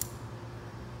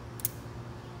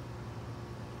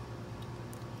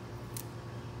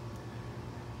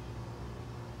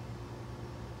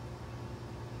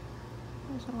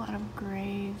 There's a lot of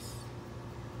grays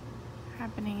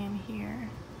happening in here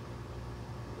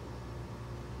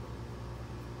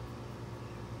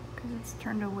because it's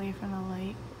turned away from the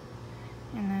light,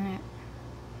 and then it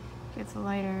gets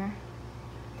lighter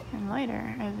and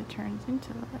lighter as it turns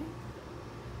into the light.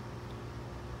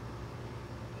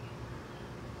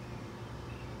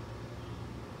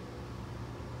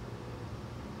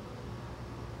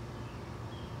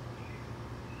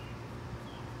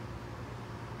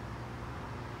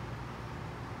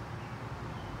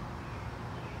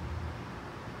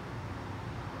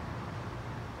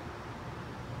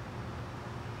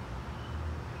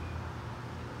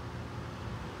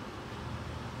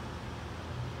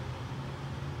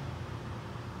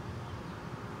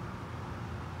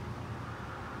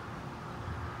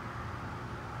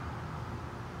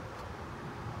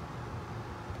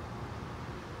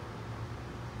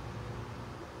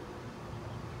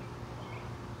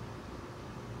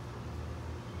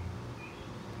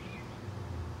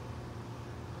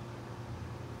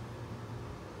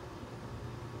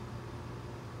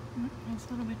 It's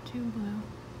a little bit too blue.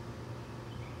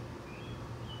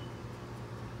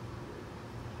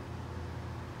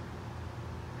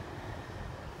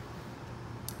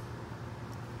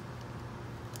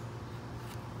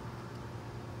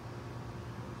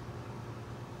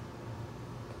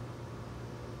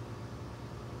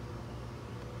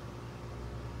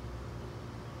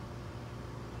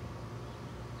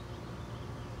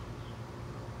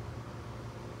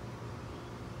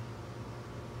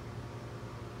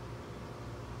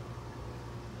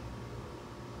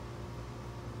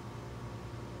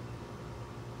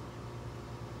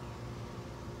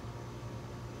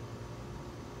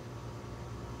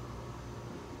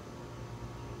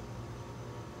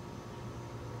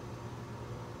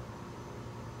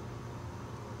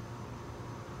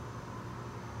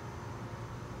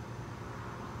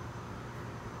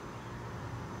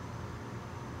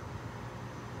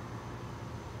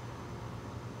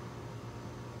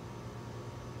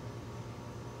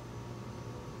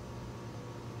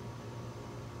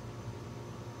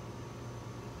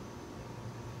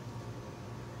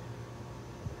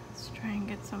 Let's try and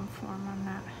get some form on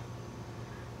that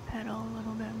petal a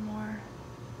little bit more.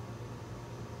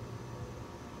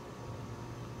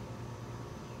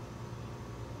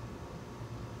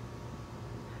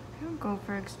 I don't go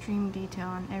for extreme detail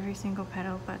on every single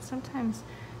petal, but sometimes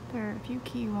there are a few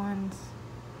key ones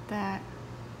that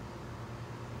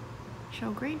show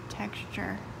great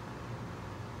texture.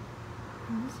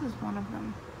 And this is one of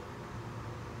them.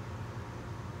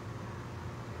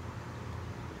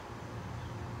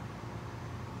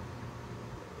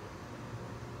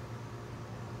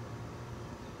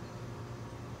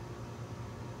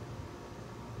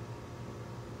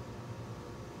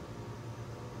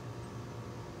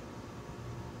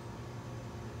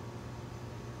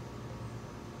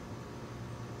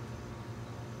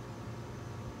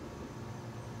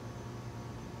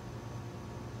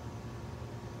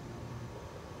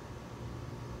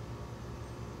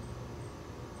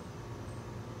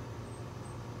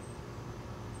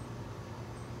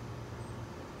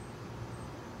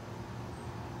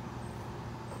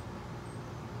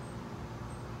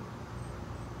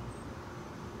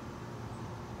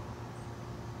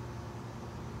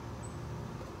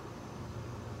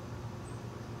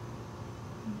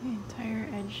 The entire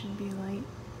edge should be light,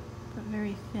 but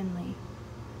very thinly,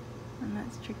 and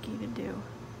that's tricky to do.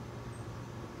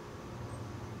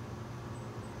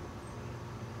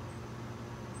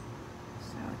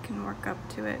 So I can work up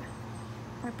to it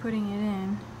by putting it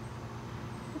in,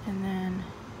 and then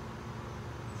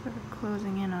sort of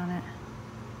closing in on it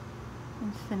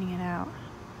and thinning it out.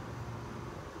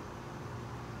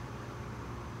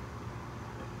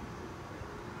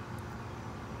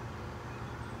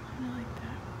 I like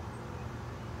that.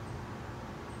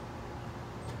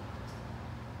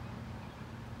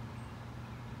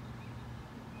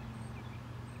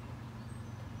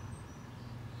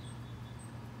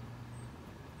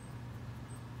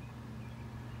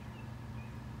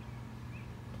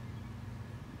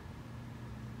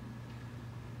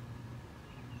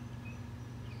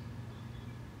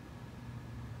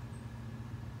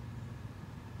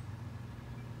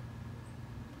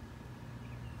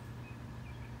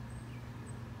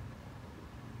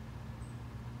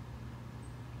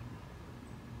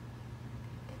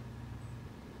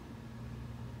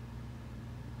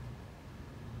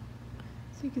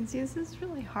 So you can see this is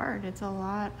really hard. It's a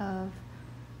lot of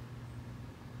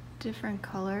different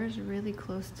colors really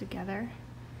close together,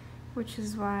 which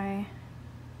is why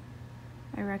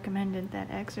I recommended that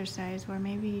exercise where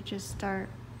maybe you just start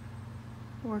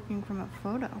working from a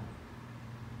photo.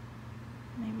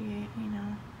 Maybe, you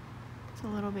know, it's a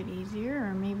little bit easier,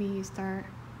 or maybe you start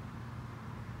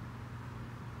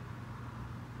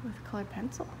with colored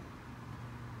pencil.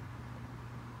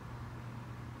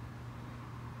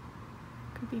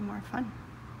 Could be more fun,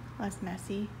 less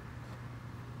messy.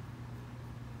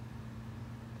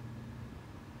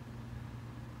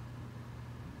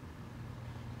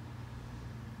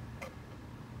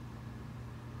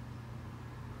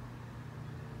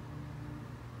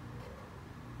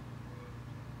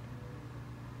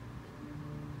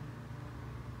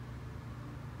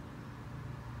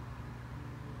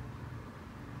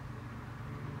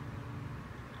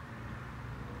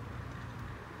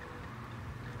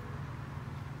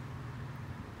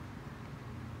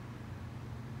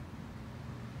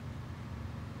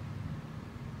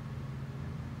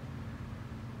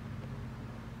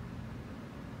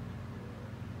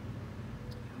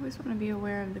 You always want to be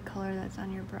aware of the color that's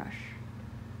on your brush.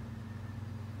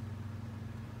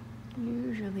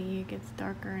 Usually it gets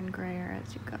darker and grayer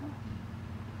as you go.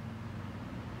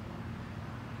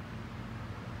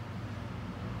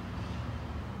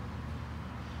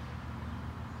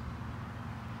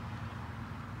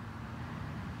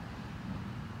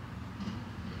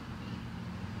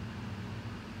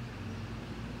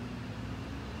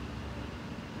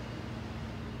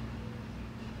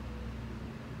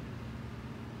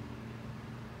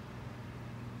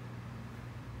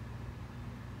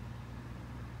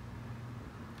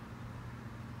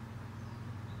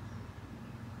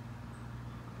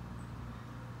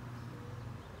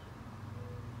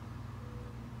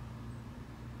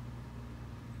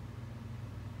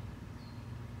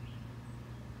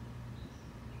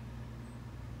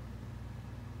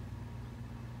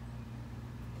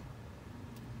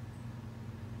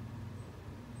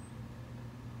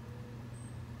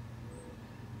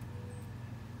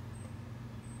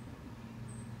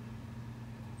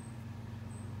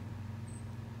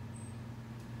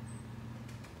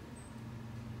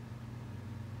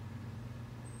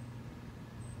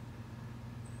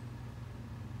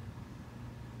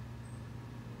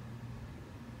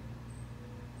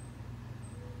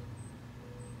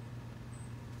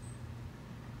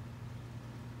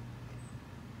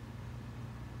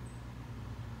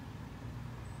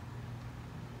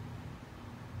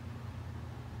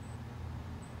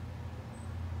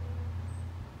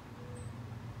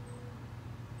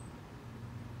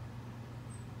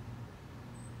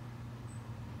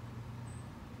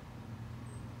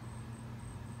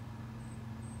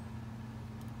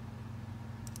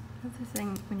 That's the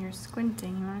thing, when you're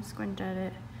squinting, you want to squint at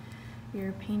it,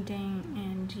 your painting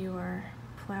and your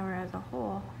flower as a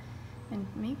whole, and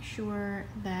make sure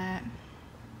that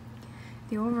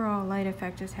the overall light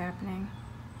effect is happening.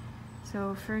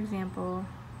 So for example,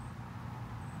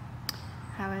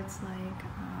 how it's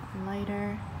like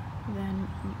lighter, then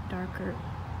darker,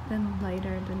 then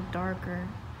lighter, then darker,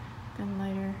 then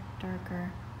lighter,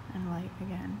 darker, and light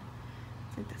again.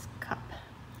 It's like this cup,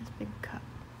 this big cup.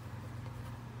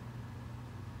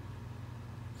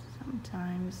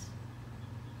 Sometimes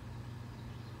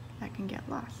that can get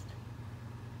lost.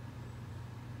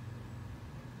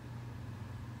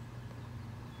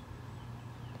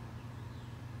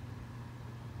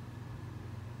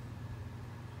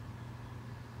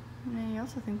 And I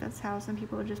also think that's how some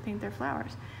people just paint their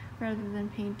flowers. Rather than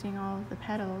painting all of the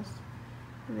petals,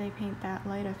 they paint that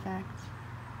light effect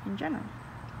in general,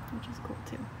 which is cool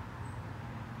too.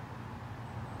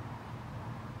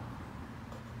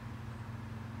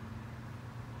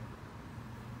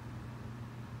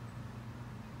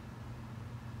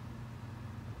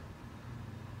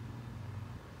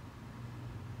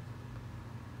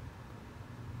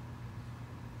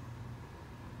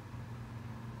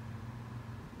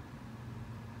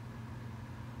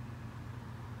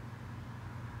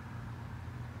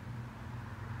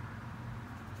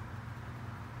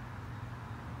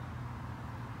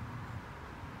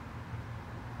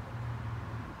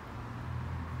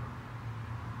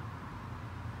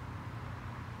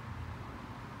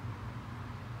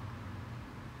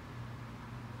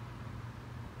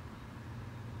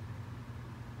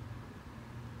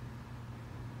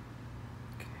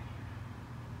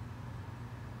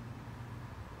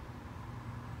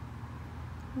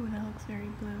 Ooh, that looks very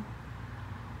blue.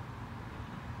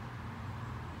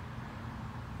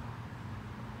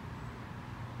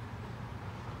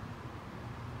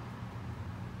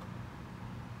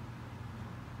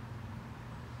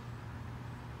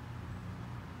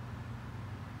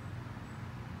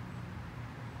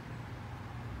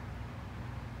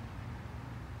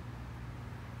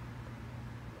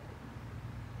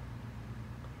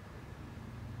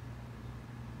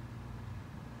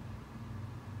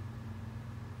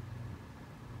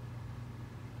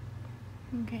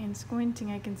 Okay, and squinting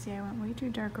I can see I went way too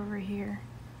dark over here.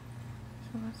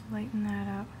 So let's lighten that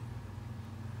up.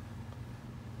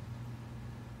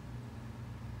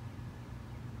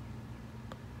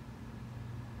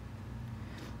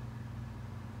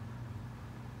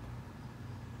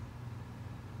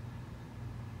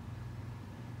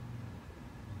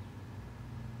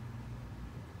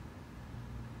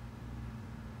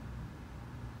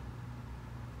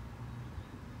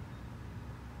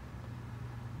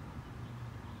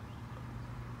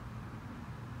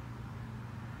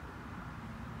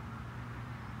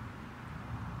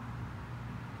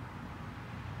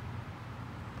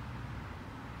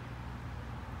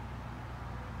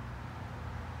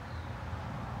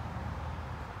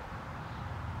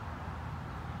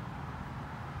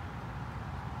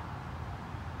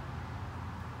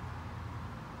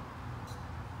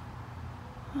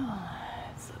 Oh,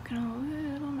 it's looking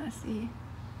a little messy,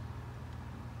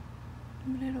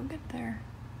 but it'll get there.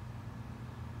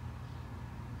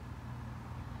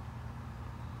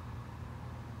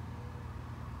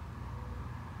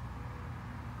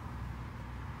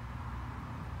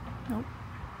 Nope,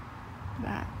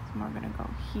 that's more gonna go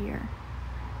here.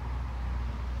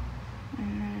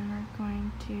 And then we're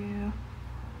going to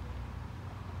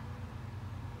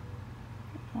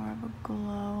get more of a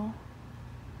glow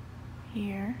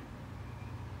here.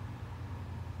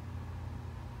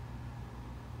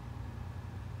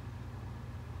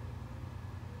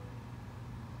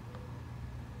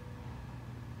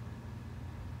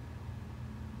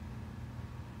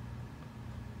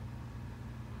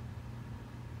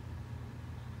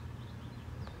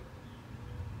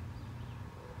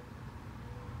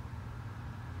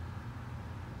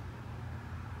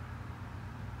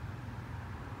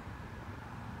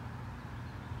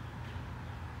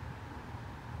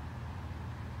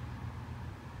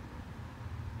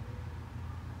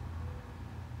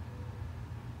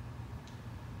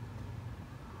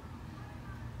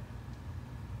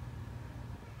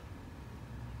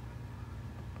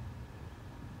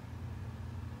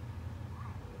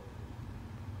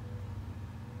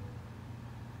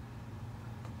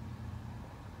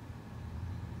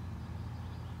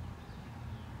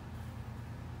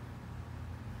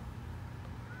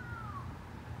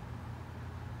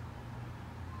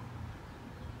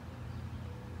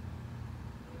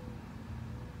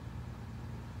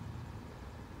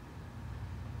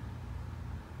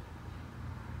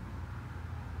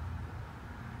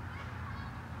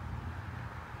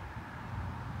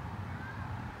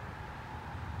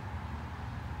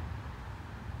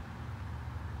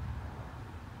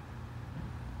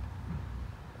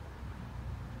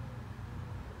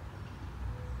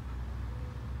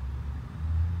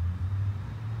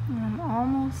 I'm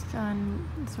almost done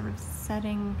sort of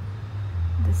setting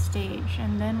the stage,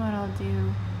 and then what I'll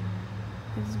do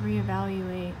is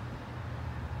reevaluate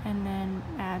and then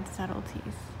add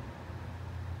subtleties.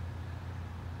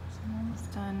 So I'm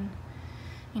almost done,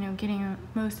 getting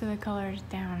most of the colors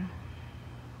down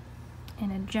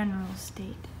in a general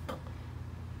state.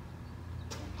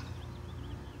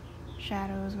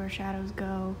 Shadows where shadows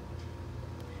go,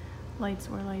 lights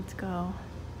where lights go.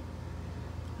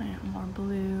 More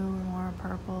blue or more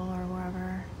purple or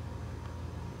wherever.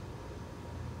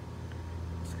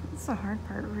 It's the hard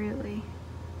part, really.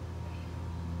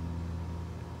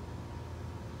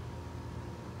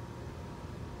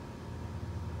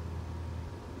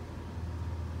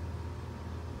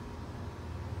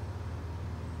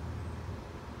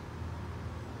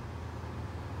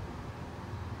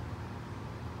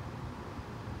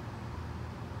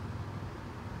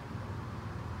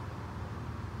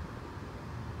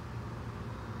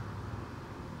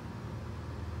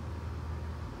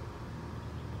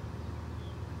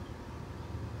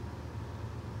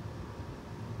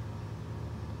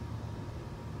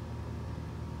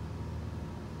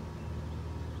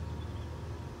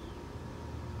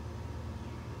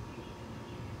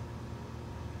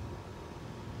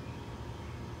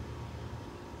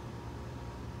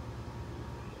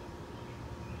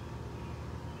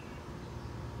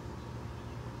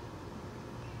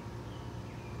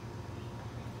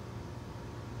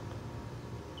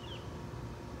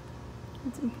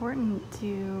 It's important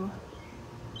to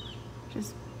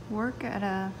just work at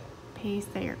a pace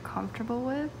that you're comfortable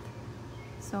with.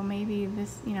 So maybe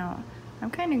this, I'm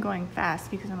kind of going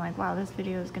fast because I'm like, wow, this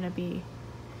video is going to be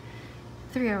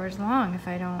 3 hours long if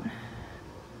I don't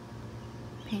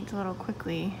paint a little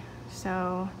quickly.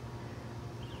 So,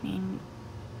 you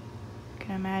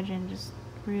can imagine just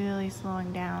really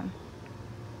slowing down.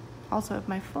 Also, if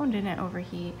my phone didn't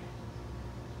overheat,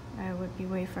 I would be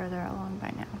way further along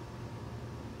by now.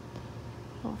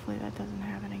 Hopefully that doesn't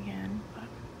happen again, but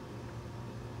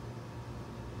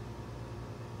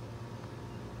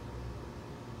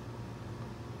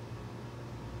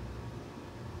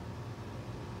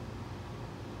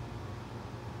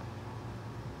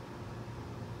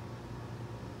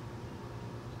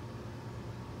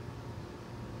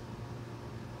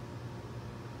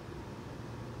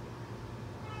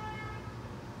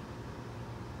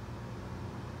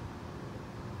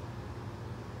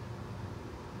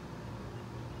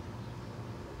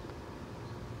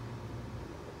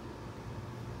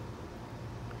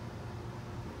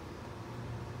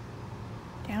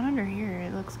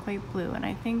quite blue, and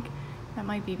I think that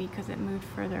might be because it moved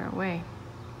further away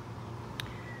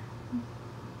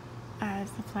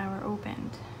as the flower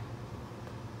opened,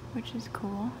 which is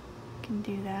cool. Can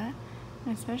do that,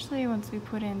 and especially once we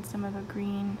put in some of the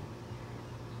green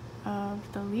of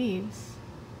the leaves,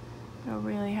 it'll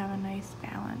really have a nice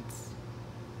balance.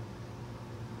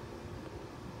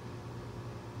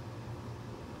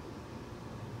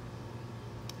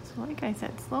 So like I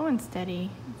said, slow and steady.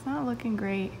 It's not looking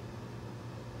great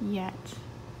yet,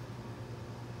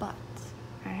 but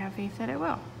I have faith that it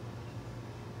will.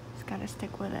 Just gotta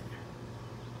stick with it.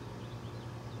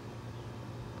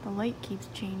 The light keeps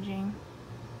changing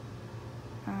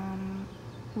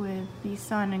with the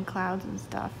sun and clouds and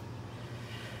stuff.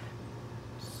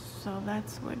 So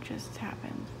that's what just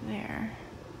happened there.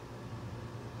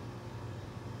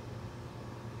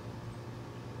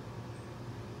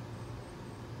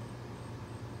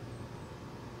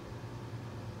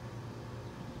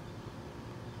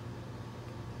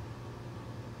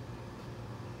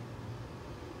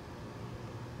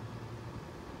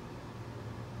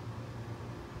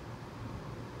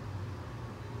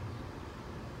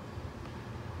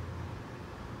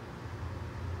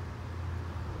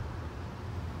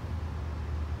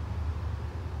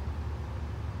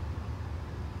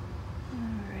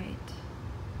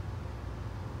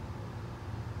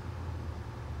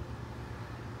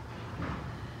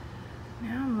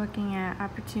 Looking at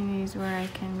opportunities where I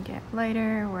can get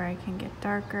lighter, where I can get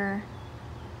darker,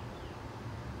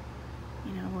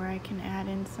 you know, where I can add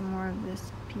in some more of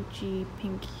this peachy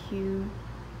pink hue.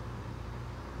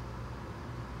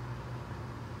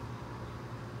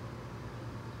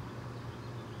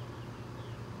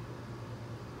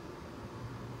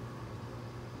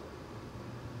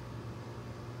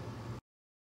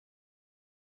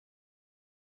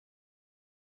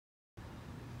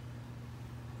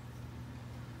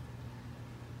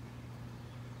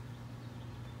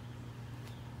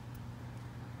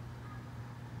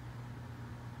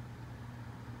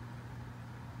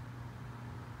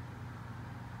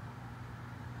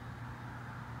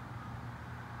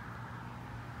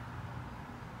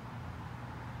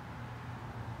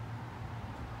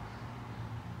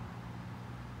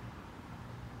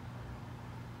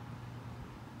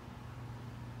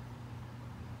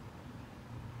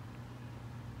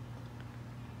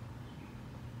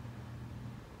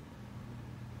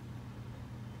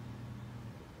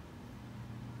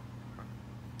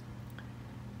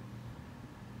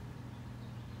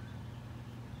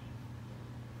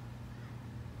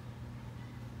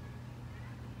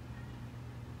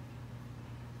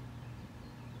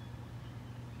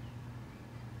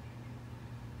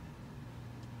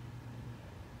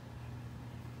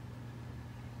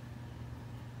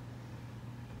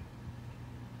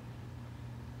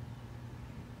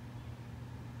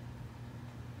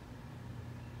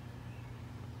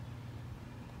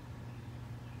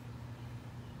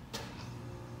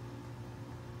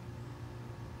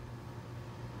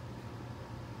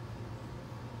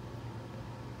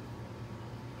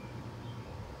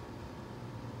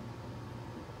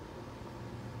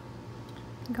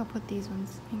 I think I'll put these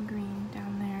ones in green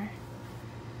down there.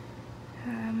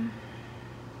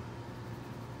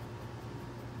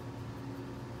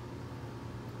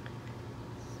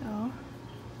 So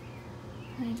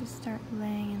I just start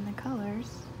laying in the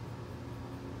colors.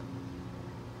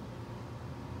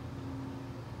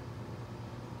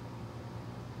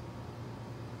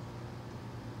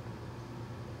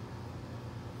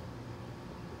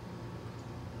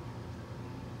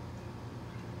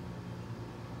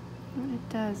 What it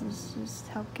does is just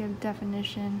help give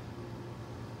definition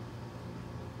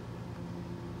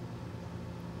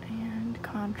and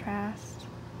contrast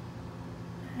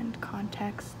and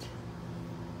context.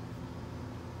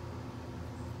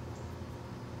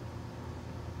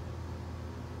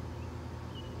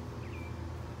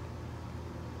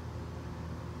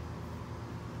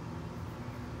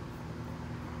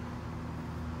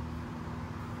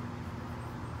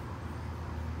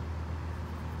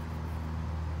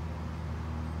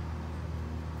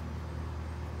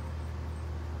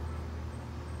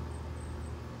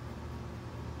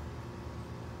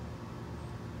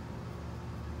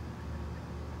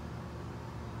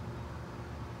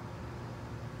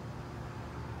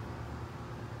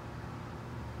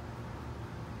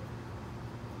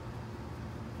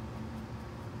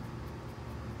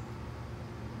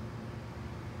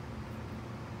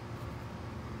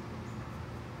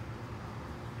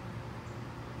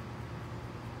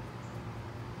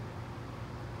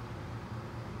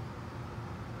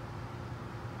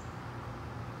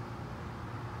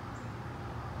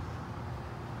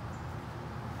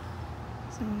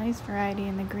 Some nice variety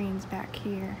in the greens back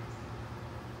here.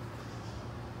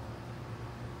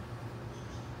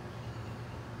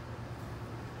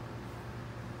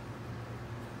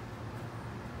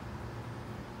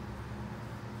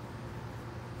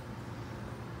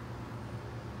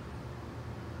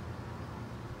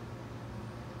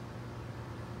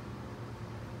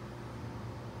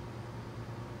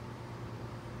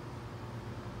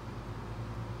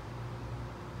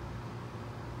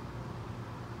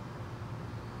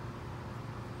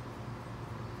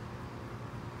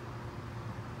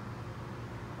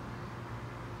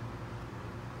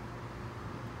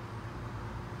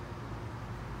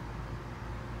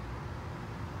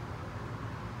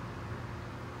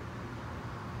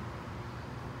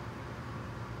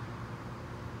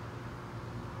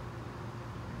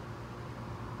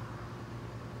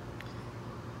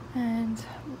 And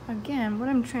again, what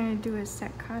I'm trying to do is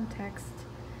set context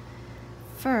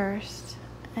first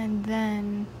and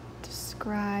then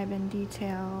describe in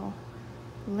detail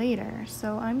later.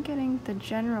 So I'm getting the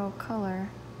general color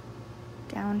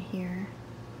down here.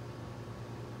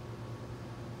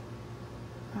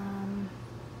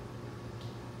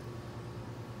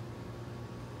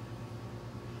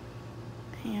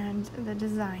 And the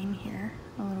design here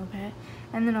a little bit,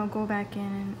 and then I'll go back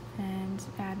in and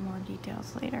add more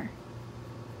details later.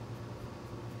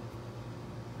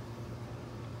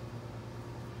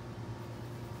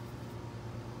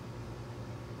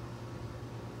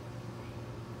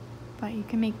 But you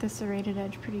can make the serrated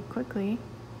edge pretty quickly.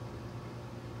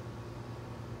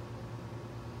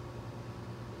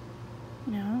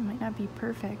 You know, it might not be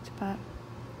perfect, but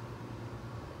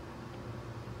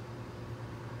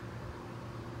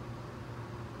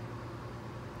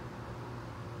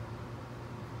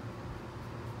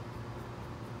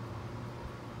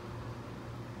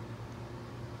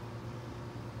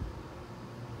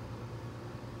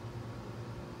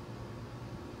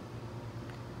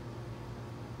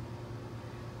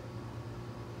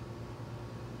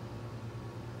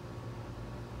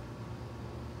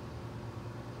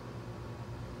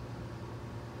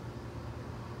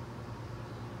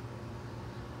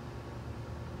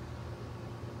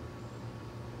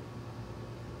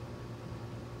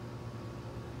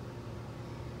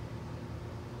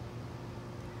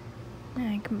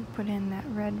I can put in that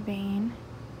red vein.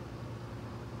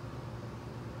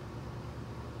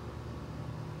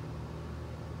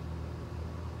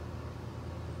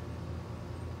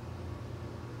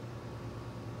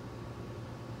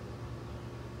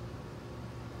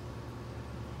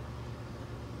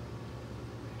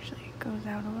 Actually, it goes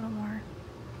out a little more.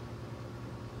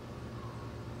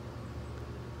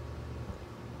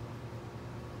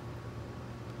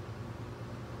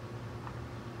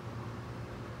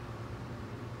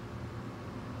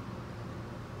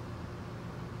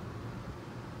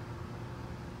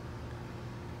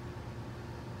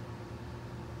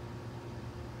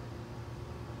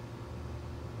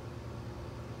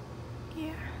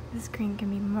 Yeah, this green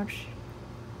can be much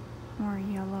more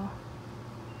yellow.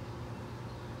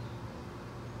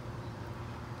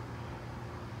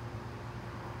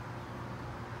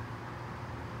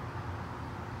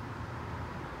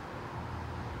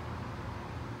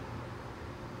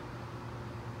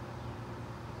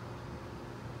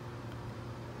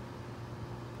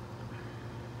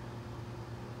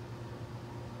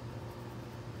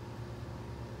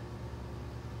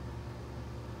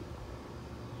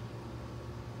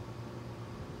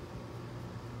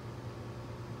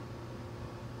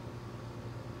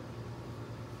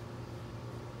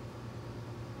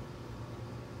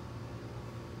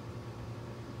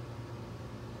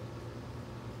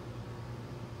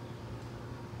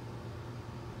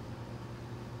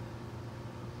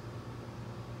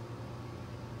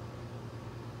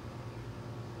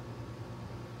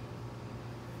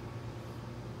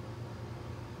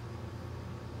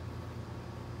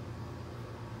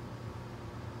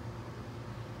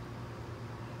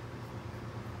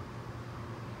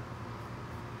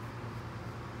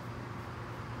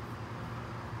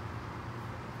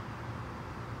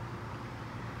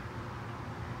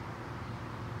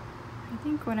 I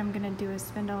think what I'm gonna do is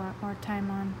spend a lot more time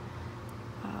on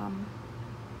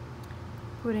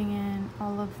putting in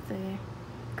all of the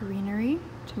greenery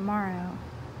tomorrow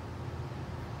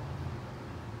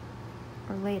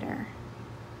or later,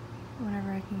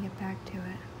 whenever I can get back to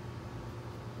it.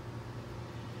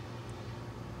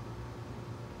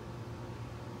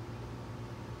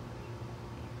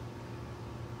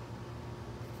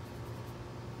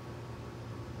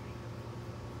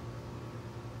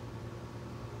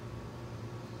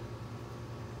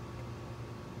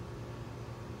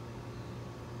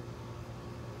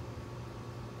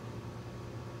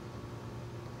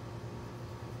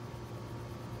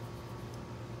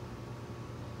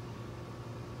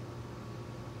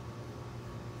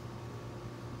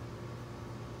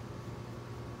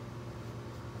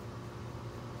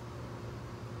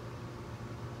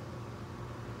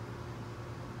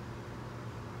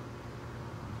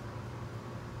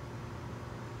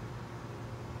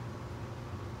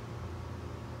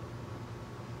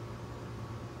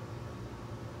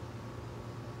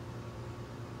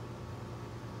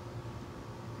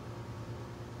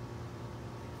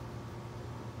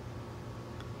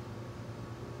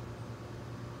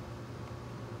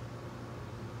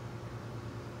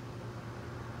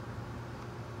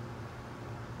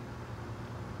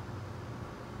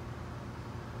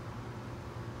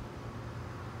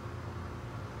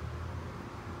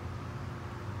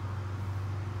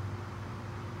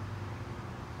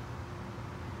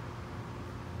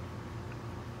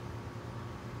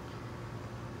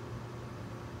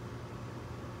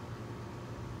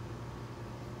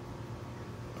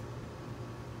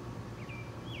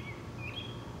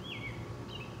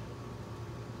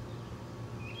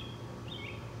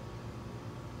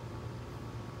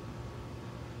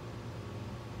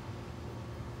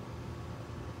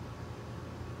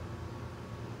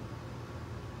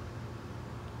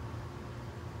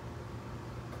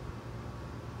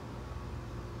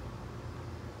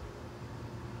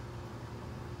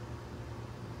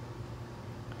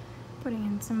 Putting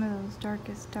in some of those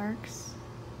darkest darks.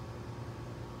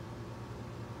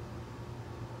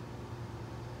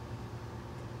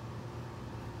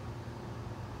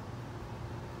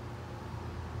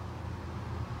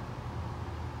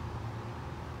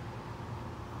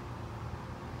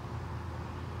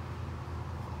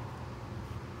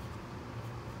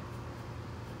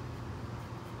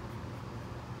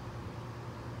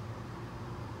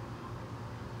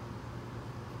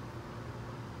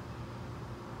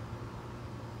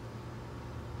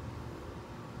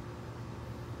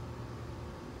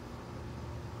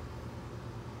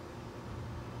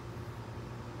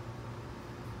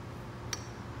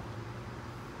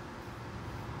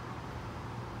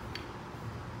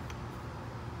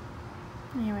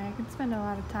 Anyway, I could spend a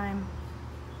lot of time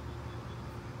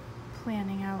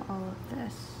planning out all of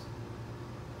this.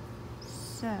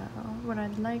 So, what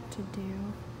I'd like to do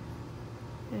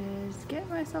is get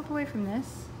myself away from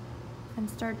this and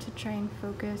start to try and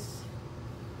focus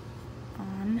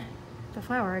on the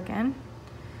flower again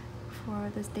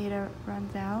before this data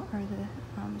runs out, or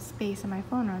the space on my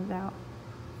phone runs out.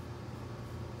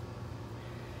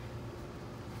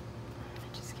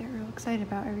 Get real excited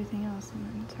about everything else, and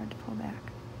then it's hard to pull back.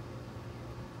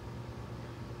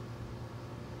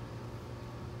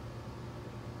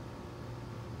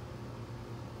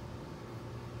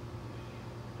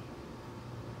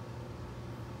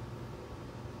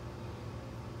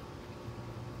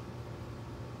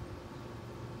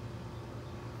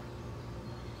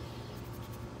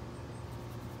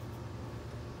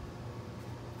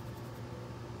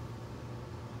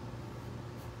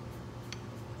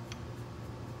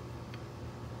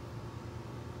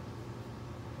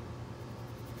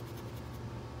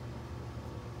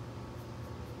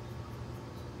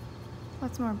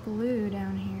 Lots more blue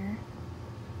down here.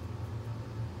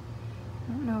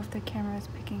 I don't know if the camera is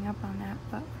picking up on that,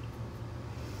 but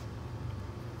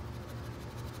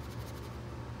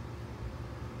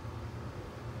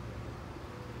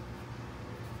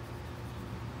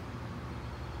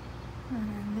and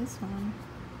then this one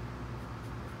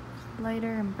is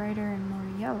lighter and brighter and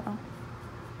more yellow.